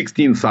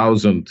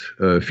 16,000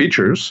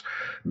 features,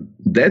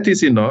 that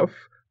is enough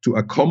to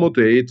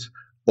accommodate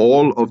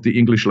all of the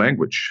English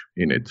language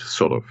in it,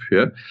 sort of,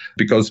 yeah,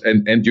 because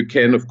and you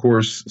can, of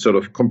course, sort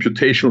of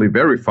computationally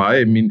verify.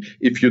 I mean,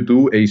 if you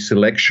do a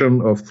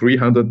selection of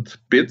 300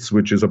 bits,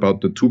 which is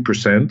about the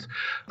 2%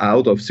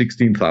 out of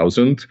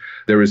 16,000,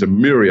 there is a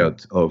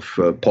myriad of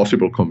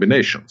possible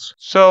combinations.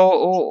 So,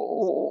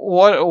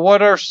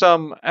 what are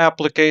some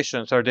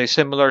applications? Are they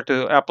similar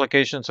to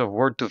applications of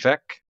Word2Vec?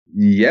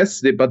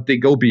 Yes, but they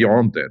go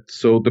beyond that.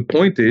 So the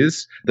point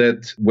is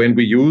that when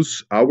we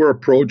use our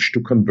approach to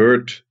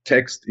convert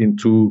text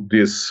into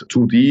this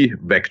 2D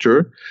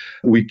vector,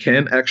 we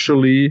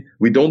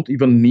don't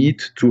even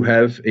need to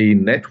have a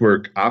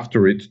network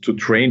after it to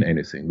train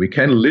anything. We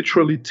can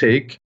literally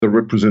take the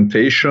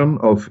representation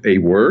of a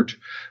word.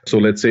 So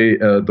let's say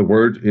the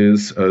word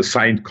is a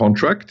signed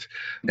contract,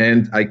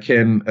 and I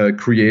can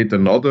create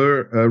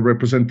another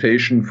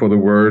representation for the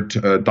word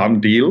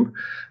done deal.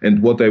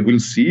 And what I will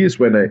see is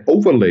when I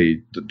overlay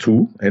the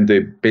two, and they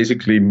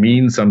basically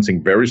mean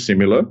something very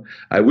similar,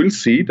 I will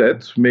see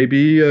that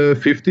maybe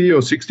 50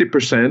 or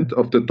 60%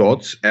 of the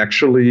dots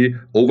actually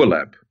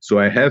overlap. So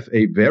I have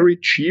a very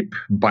cheap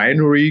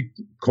binary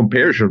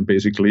comparison,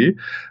 basically,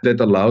 that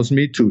allows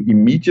me to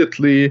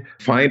immediately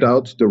find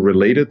out the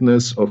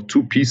relatedness of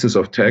two pieces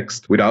of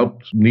text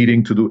without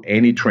needing to do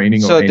any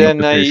training or any So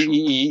then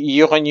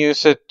you can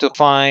use it to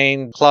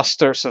find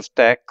clusters of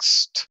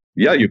text.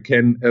 Yeah, you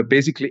can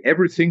basically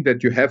everything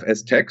that you have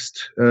as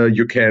text,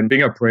 you can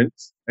fingerprint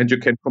and you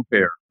can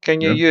compare. Can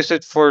you use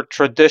it for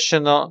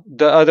the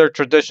other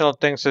traditional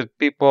things that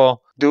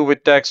people do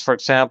with text? For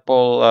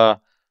example,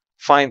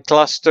 find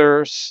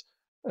clusters.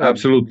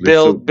 Absolutely.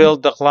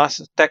 Build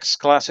the text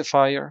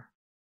classifier.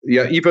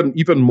 Yeah,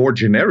 even more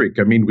generic.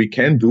 I mean, we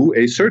can do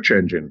a search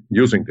engine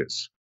using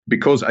this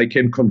because I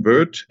can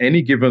convert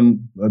any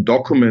given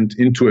document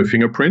into a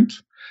fingerprint.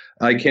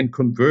 I can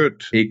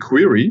convert a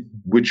query,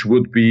 which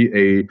would be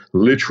a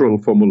literal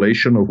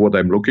formulation of what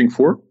I'm looking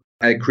for.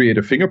 I create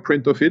a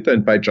fingerprint of it,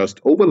 and by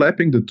just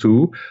overlapping the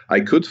two,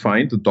 I could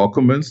find the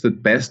documents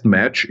that best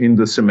match in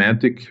the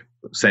semantic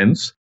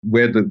sense,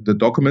 where the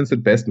documents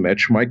that best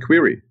match my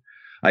query.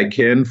 I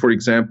can, for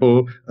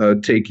example,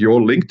 take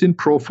your LinkedIn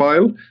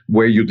profile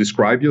where you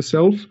describe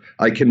yourself.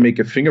 I can make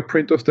a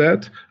fingerprint of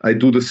that. I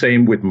do the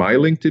same with my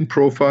LinkedIn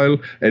profile,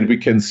 and we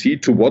can see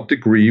to what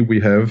degree we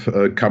have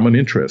common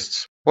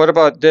interests. What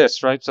about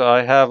this, right? So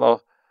I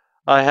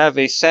have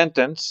a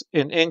sentence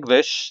in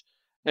English,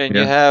 and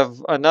you have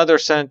another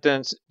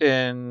sentence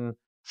in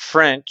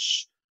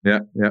French. Yeah.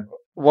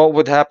 What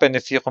would happen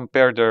if you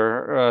compare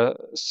their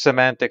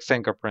semantic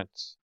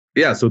fingerprints?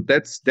 Yeah, so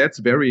that's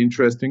very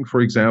interesting, for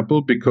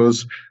example,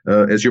 because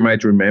as you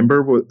might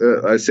remember,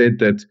 I said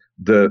that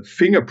the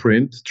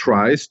fingerprint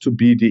tries to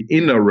be the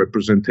inner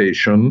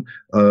representation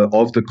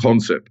of the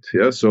concept.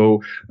 Yeah,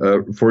 so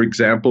for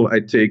example,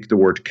 I take the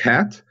word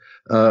cat.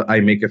 I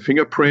make a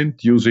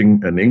fingerprint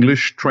using an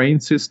English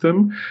trained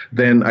system.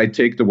 Then I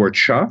take the word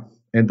chat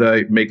and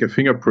I make a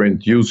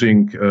fingerprint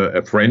using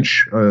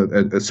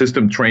a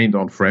system trained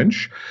on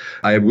French.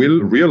 I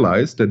will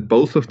realize that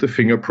both of the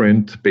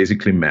fingerprint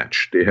basically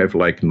match. They have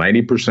like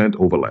 90%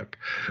 overlap,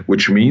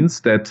 which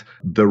means that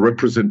the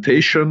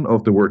representation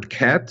of the word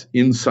cat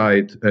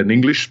inside an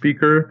English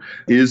speaker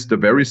is the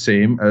very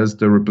same as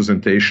the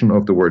representation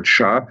of the word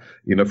chat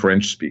in a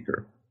French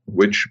speaker,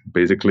 which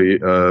basically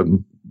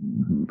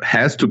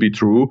has to be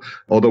true.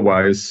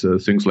 Otherwise,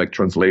 things like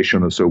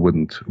translation or so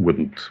wouldn't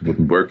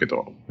work at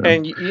all.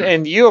 And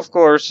you, of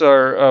course,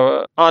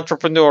 are an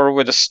entrepreneur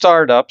with a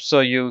startup, so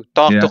you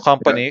talk to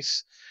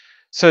companies. Yeah.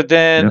 So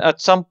then,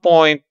 at some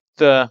point,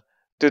 do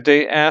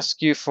they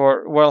ask you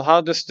for, well,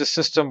 how does the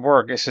system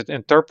work? Is it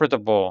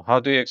interpretable? How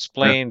do you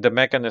explain the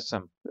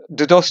mechanism?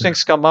 Do those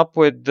things come up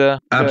with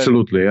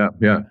Absolutely,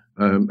 yeah.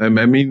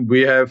 I mean,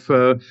 we have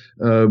when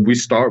we You know,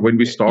 started,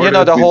 we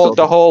sort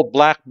the of whole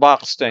black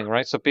box thing,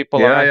 right? So people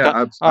are yeah,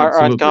 yeah, are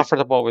absolutely.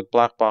 uncomfortable with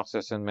black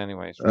boxes in many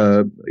ways,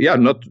 right? Yeah,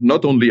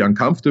 not only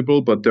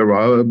uncomfortable, but there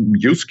are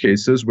use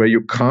cases where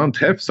you can't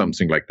have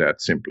something like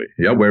that simply.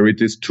 Yeah, where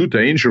it is too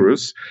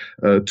dangerous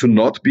to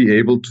not be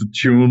able to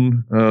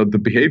tune the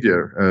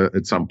behavior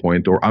at some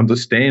point or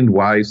understand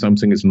why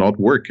something is not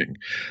working.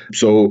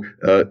 So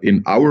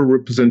in our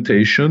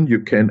representation, you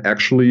can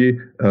actually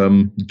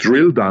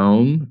drill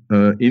down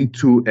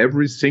into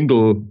every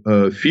single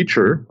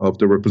feature of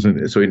the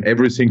representation. So in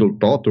every single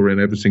dot or in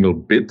every single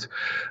bit,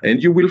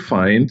 and you will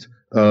find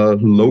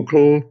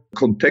local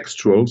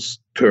contextual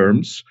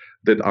terms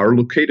that are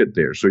located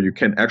there. So you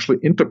can actually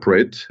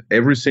interpret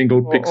every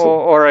single pixel.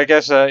 Or I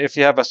guess if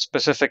you have a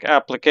specific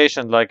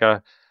application like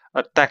a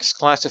text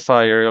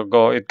classifier, you'll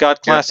go, it got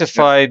Yeah, yeah,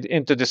 classified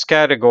into this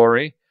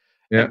category,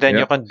 yeah, and then you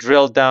yeah. can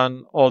drill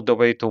down all the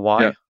way to Yeah,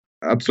 why.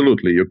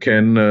 absolutely. You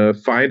can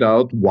find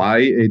out why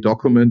a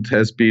document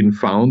has been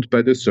found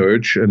by the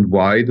search and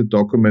why the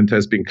document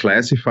has been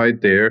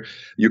classified there.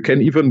 You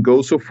can even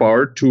go so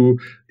far to,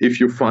 if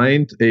you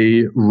find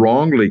a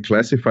wrongly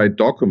classified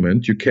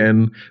document, you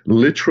can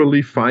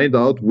literally find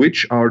out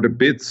which are the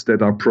bits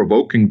that are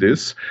provoking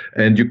this,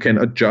 and you can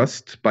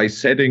adjust by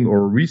setting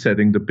or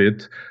resetting the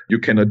bit. You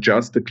can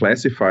adjust the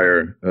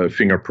classifier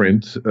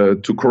fingerprint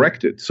to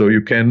correct it. So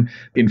you can,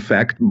 in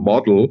fact,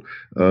 model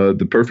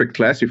the perfect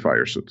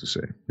classifier, so to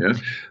say. Yeah,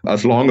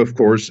 as long, of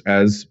course,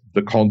 as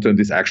the content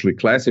is actually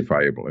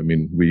classifiable. I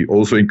mean, we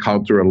also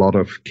encounter a lot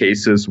of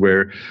cases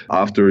where,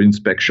 after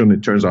inspection,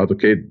 it turns out,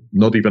 okay,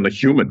 not even a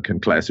human can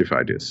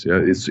classify this.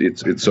 Yeah,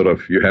 it's sort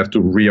of, you have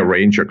to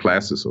rearrange your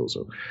classes.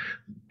 Also,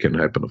 can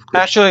happen, of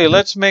course. Actually,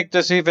 let's make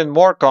this even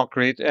more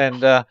concrete,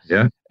 Yeah.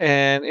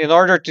 and in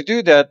order to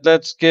do that,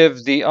 let's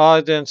give the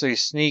audience a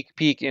sneak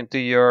peek into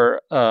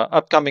your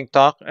upcoming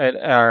talk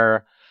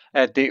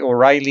at the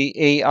O'Reilly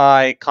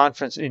AI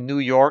conference in New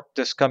York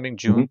this coming Hmm.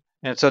 June.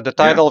 And so the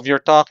Yeah. title of your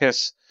talk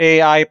is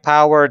AI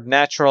powered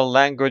natural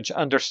language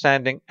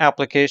understanding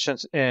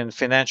applications in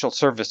financial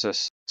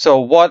services. So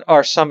what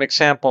are some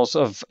examples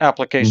of Hmm.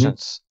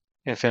 applications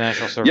in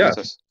financial Yeah.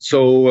 services?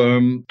 So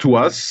to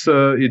us,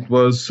 it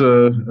was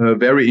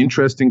very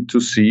interesting to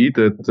see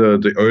that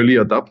the early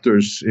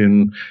adopters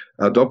in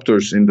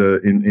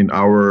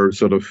our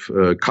sort of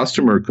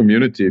customer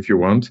community, if you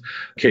want,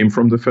 came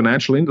from the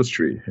financial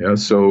industry. Yeah.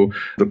 So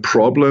the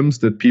problems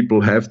that people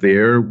have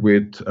there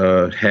with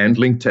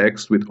handling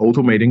text, with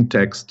automating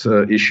text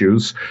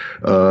issues,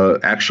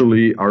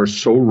 actually are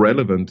so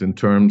relevant in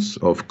terms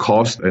of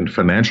cost and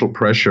financial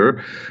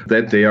pressure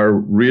that they are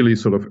really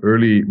sort of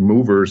early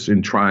movers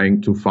in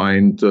trying to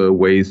find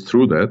ways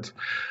through that.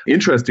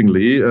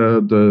 Interestingly,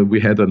 we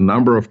had a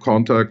number of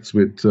contacts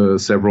with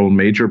several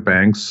major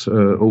banks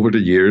over the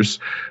years.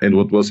 And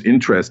what was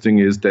interesting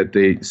is that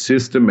they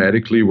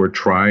systematically were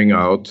trying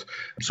out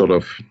sort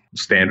of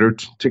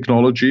standard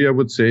technology, I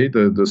would say,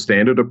 the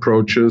standard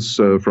approaches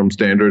from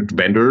standard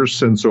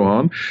vendors and so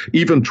on,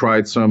 even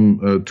tried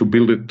some to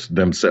build it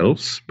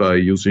themselves by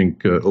using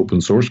open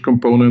source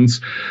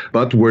components,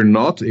 but were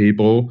not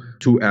able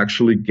to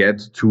actually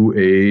get to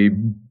a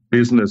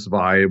business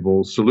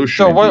viable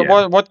solution So in the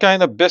end. what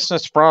kind of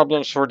business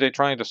problems were they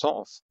trying to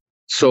solve?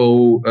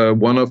 So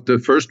one of the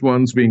first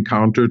ones we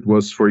encountered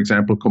was, for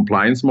example,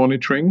 compliance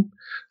monitoring.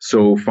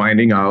 So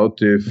finding out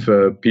if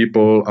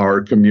people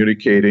are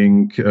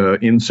communicating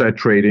inside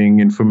trading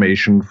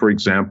information, for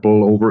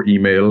example, over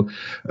email.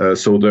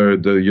 So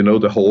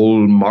the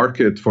whole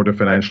market for the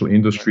financial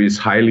industry is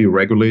highly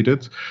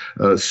regulated.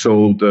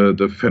 So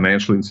the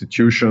financial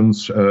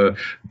institutions,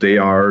 they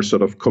are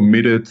sort of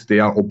committed, they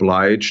are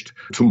obliged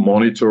to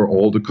monitor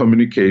all the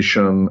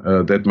communication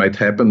that might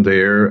happen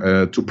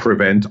there to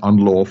prevent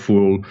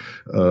unlawful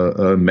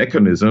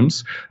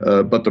mechanisms.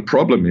 But the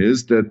problem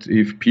is that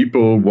if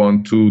people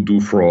want to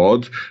do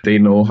fraud, they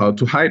know how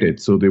to hide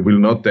it. So they will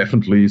not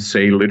definitely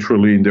say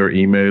literally in their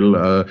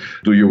email,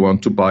 do you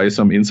want to buy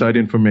some inside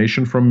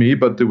information from me?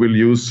 But they will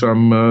use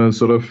some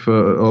sort of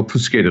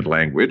obfuscated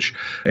language.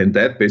 And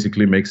that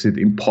basically makes it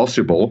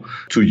impossible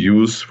to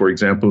use, for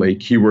example, a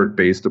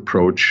keyword-based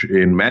approach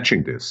in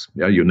matching this.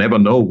 Yeah, you never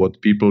know what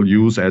people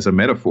use as a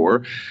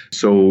metaphor.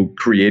 So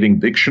creating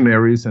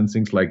dictionaries and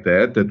things like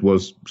that, that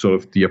was sort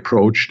of the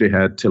approach they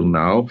had till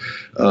now.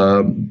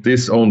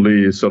 This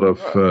only sort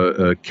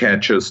of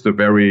catches the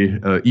very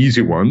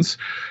easy ones.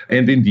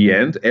 And in the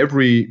end,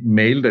 every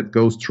mail that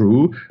goes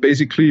through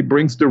basically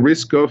brings the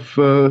risk of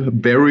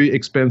very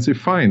expensive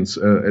fines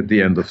at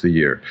the end of the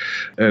year.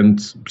 And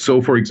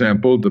so, for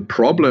example, the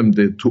problem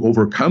to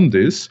overcome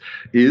this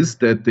is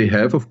that they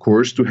have, of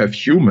course, to have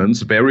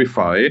humans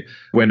verify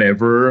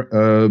whenever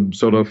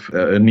sort of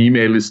an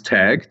email is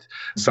tagged.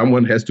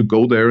 Someone has to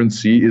go there and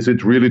see, is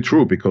it really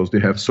true? Because they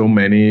have so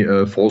many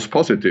false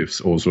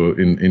positives also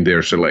in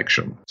their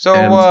selection. So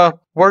And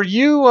were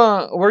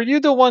you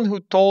the one who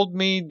told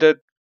me that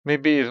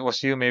maybe it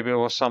was you, maybe it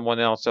was someone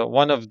else?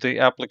 One of the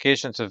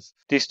applications of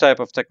these type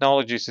of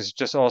technologies is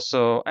just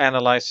also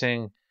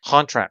analyzing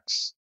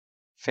contracts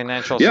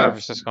Financial Yeah,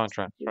 services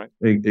contracts, right?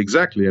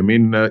 exactly. I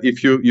mean,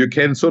 if you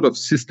can sort of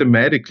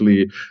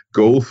systematically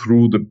go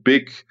through the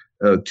big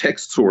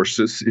text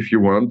sources, if you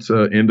want,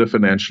 in the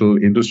financial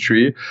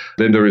industry,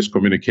 then there is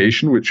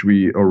communication, which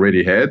we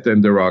already had,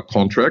 and there are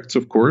contracts,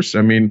 of course.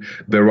 I mean,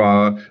 there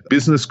are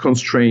business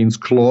constraints,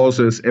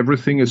 clauses,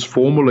 everything is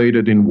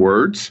formulated in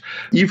words,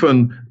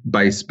 even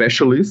by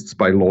specialists,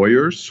 by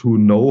lawyers who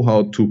know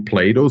how to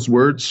play those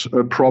words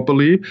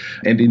properly.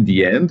 And in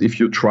the end, if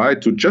you try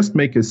to just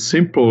make a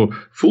simple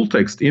full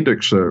text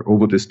indexer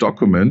over this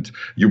document,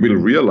 you will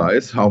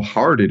realize how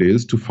hard it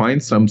is to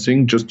find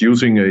something just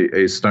using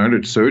a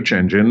standard search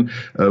engine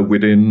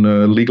within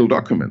legal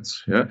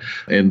documents. Yeah?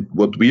 And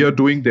what we are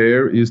doing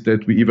there is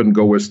that we even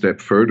go a step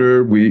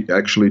further. We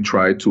actually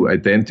try to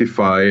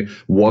identify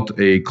what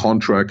a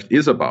contract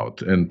is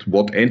about and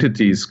what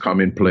entities come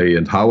in play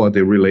and how are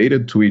they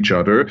related to each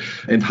other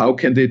and how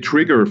can they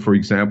trigger, for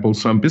example,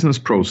 some business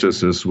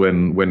processes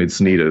when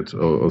it's needed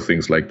or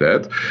things like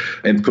that.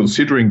 And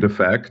considering the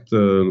fact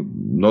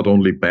not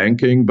only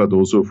banking, but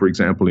also, for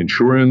example,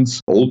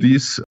 insurance, all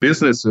these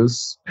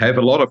businesses have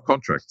a lot of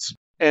contracts.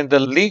 And the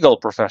legal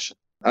profession.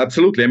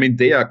 Absolutely. I mean,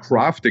 they are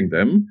crafting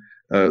them.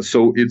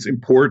 So it's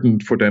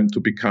important for them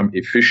to become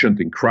efficient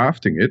in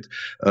crafting it.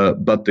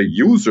 But the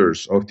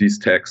users of these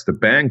texts, the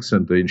banks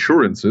and the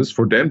insurances,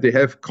 for them, they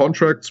have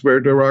contracts where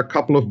there are a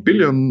couple of $1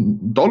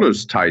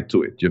 billion tied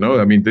to it.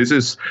 I mean, this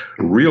is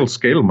real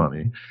scale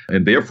money.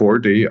 And therefore,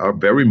 they are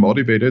very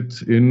motivated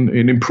in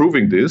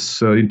improving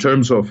this in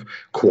terms of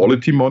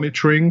quality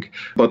monitoring,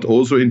 but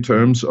also in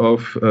terms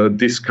of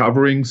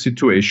discovering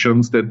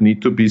situations that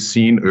need to be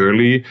seen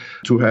early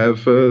to have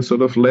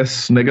sort of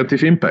less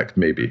negative impact,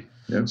 maybe.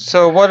 Yeah.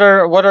 So what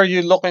are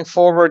you looking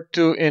forward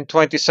to in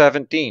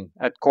 2017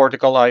 at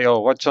Cortical IO?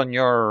 What's on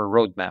your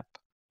roadmap?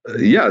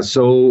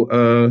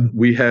 So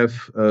we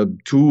have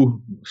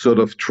two sort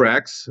of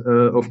tracks,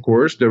 of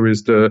course. There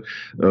is the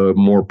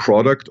more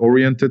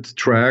product-oriented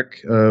track,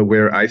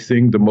 where I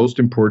think the most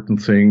important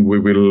thing we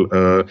will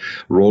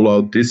roll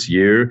out this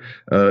year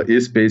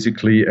is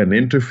basically an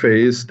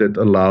interface that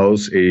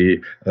allows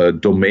a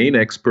domain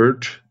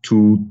expert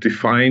to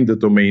define the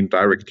domain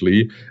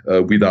directly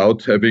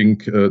without having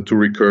to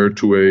recur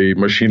to a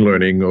machine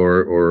learning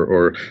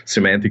or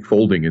semantic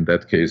folding, in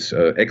that case,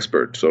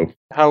 expert. So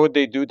how would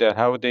they do that?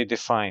 How would they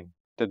define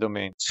the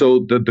domain? So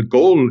the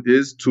goal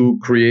is to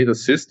create a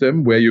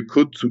system where you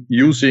could,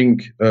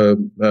 using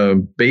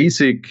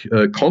basic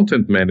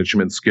content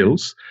management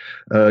skills,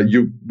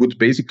 you would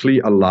basically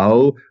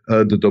allow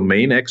the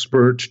domain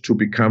expert to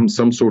become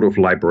some sort of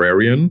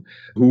librarian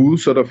who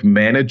sort of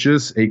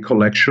manages a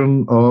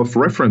collection of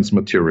reference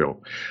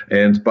material.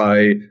 And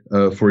by,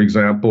 for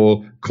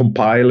example,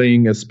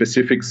 compiling a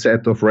specific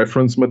set of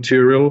reference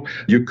material,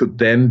 you could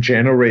then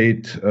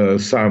generate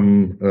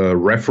some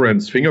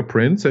reference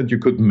fingerprints, and you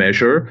could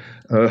measure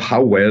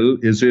how well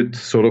is it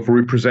sort of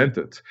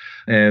represented.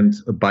 And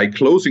by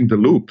closing the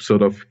loop,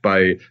 sort of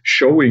by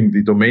showing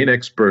the domain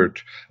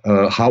expert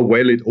how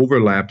well it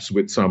overlaps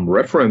with some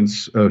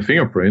reference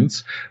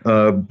fingerprints,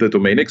 the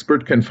domain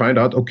expert can find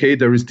out, okay,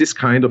 there is this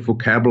kind of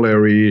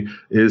vocabulary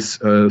is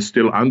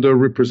still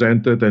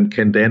underrepresented, and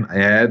can then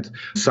add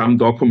some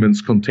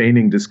documents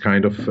containing this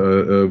kind of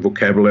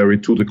vocabulary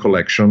to the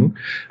collection.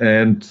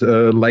 And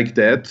like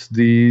that,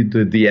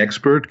 the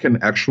expert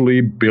can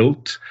actually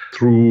build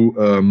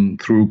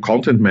through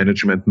content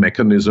management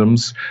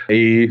mechanisms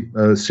a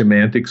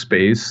semantic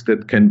space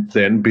that can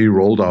then be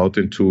rolled out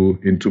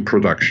into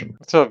production.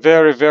 It's a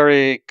very,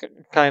 very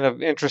kind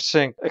of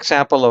interesting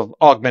example of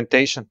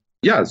augmentation.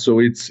 Yeah, so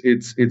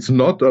it's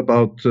not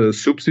about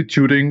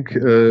substituting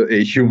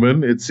a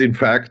human. It's in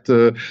fact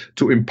to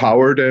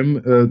empower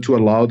them, to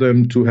allow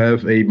them to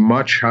have a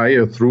much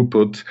higher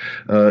throughput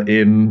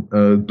in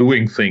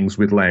doing things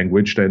with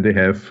language than they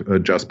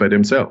have just by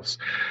themselves.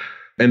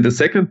 And the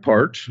second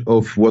part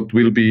of what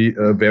will be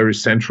very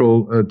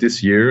central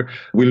this year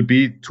will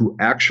be to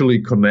actually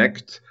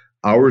connect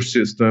our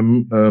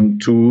system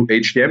to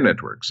HTM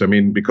networks. I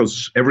mean,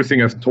 because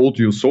everything I've told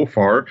you so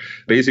far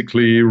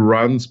basically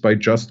runs by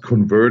just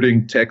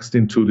converting text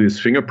into this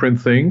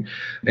fingerprint thing.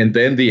 And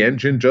then the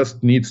engine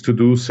just needs to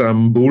do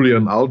some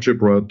Boolean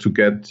algebra to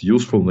get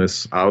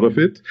usefulness out of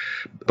it.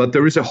 But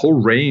there is a whole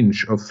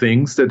range of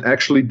things that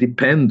actually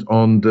depend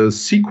on the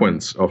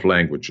sequence of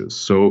languages.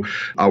 So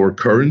our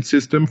current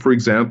system, for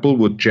example,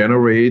 would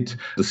generate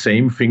the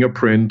same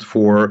fingerprint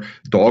for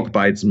dog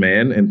bites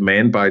man and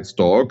man bites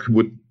dog,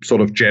 would sort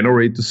of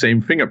generate the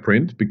same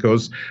fingerprint,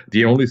 because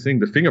the only thing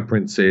the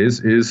fingerprint says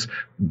is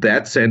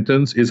that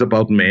sentence is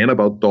about man,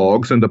 about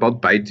dogs, and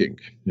about biting.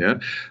 Yeah.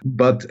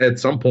 But at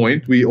some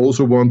point, we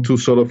also want to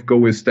sort of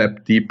go a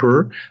step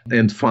deeper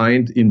and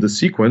find in the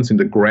sequence, in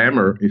the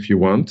grammar, if you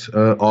want,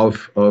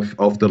 of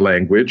the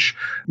language,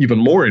 even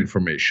more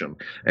information.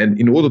 And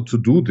in order to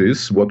do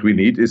this, what we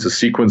need is a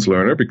sequence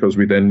learner, because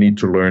we then need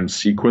to learn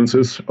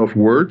sequences of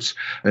words,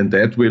 and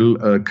that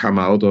will come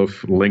out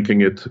of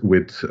linking it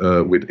with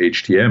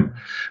HTM.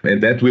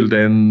 And that will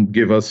then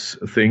give us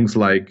things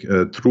like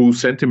true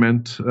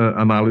sentiment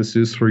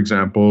analysis, for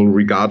example,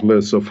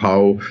 regardless of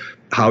how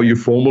how you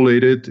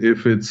formulate it.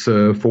 If it's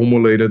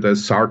formulated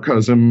as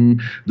sarcasm,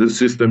 the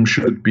system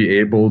should be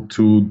able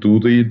to do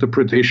the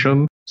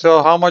interpretation.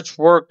 So, how much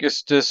work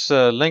is this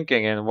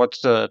linking, and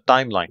what's the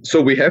timeline?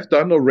 So we have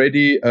done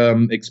already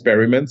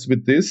experiments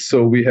with this.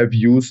 So we have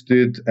used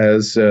it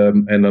as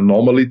an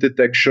anomaly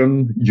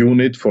detection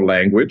unit for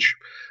language.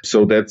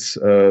 So that's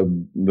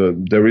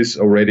there is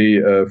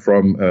already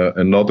from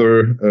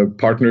another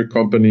partner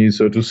company,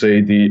 so to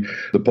say, the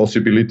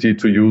possibility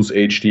to use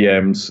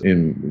HTMs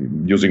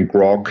in using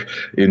Grok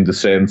in the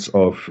sense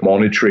of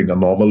monitoring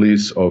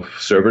anomalies of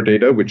server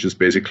data, which is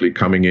basically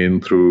coming in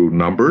through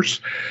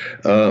numbers.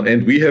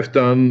 And we have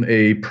done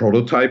a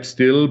prototype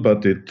still,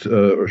 but it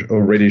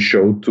already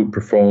showed to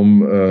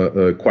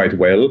perform quite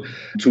well,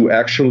 to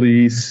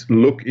actually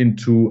look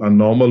into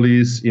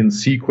anomalies in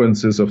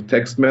sequences of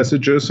text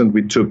messages. And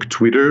we took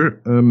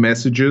Twitter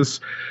messages.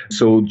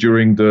 So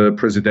during the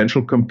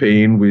presidential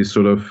campaign, we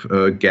sort of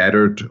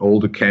gathered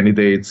all the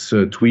candidates'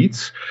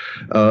 tweets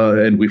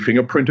and we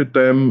fingerprinted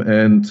them.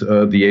 And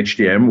the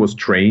HTM was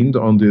trained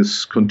on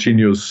this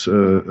continuous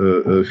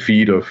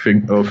feed of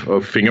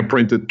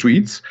fingerprinted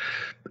tweets.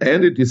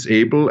 And it is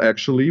able,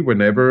 actually,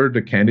 whenever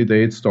the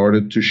candidate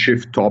started to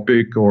shift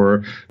topic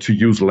or to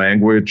use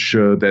language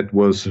that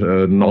was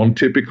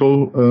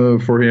non-typical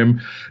for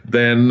him,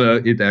 then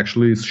it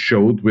actually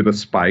showed with a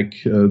spike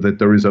that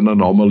there is an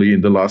anomaly in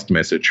the last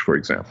message, for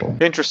example.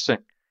 Interesting.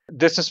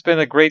 This has been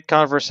a great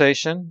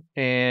conversation.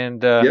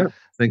 And yeah,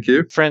 thank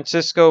you.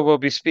 Francisco will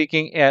be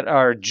speaking at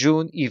our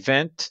June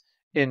event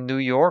in New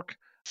York.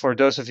 For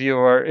those of you who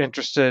are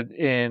interested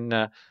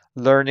in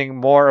learning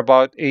more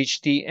about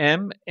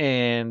HTM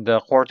and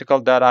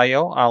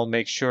Cortical.io, I'll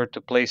make sure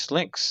to place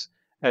links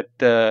in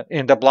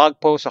the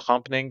blog post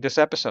accompanying this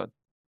episode.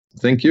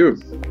 Thank you.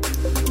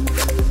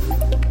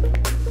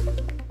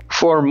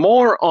 For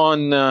more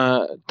on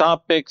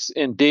topics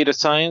in data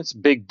science,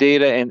 big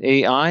data, and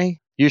AI,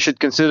 you should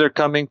consider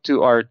coming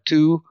to our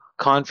 2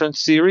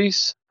 conference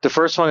series. The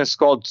first one is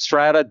called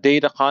Strata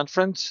Data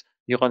Conference.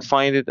 You can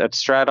find it at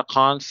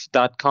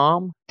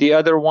strataconf.com. The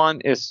other one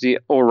is the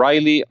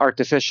O'Reilly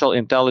Artificial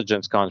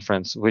Intelligence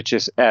Conference, which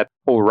is at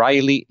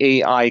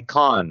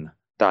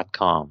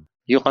o'ReillyAICon.com.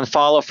 You can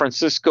follow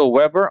Francisco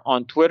Weber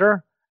on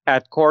Twitter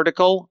at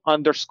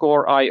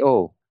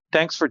Cortical_IO.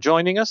 Thanks for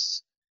joining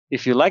us.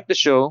 If you like the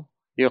show,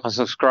 you can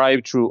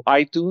subscribe through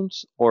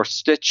iTunes or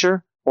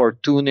Stitcher or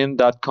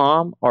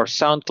TuneIn.com or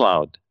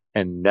SoundCloud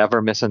and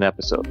never miss an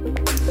episode.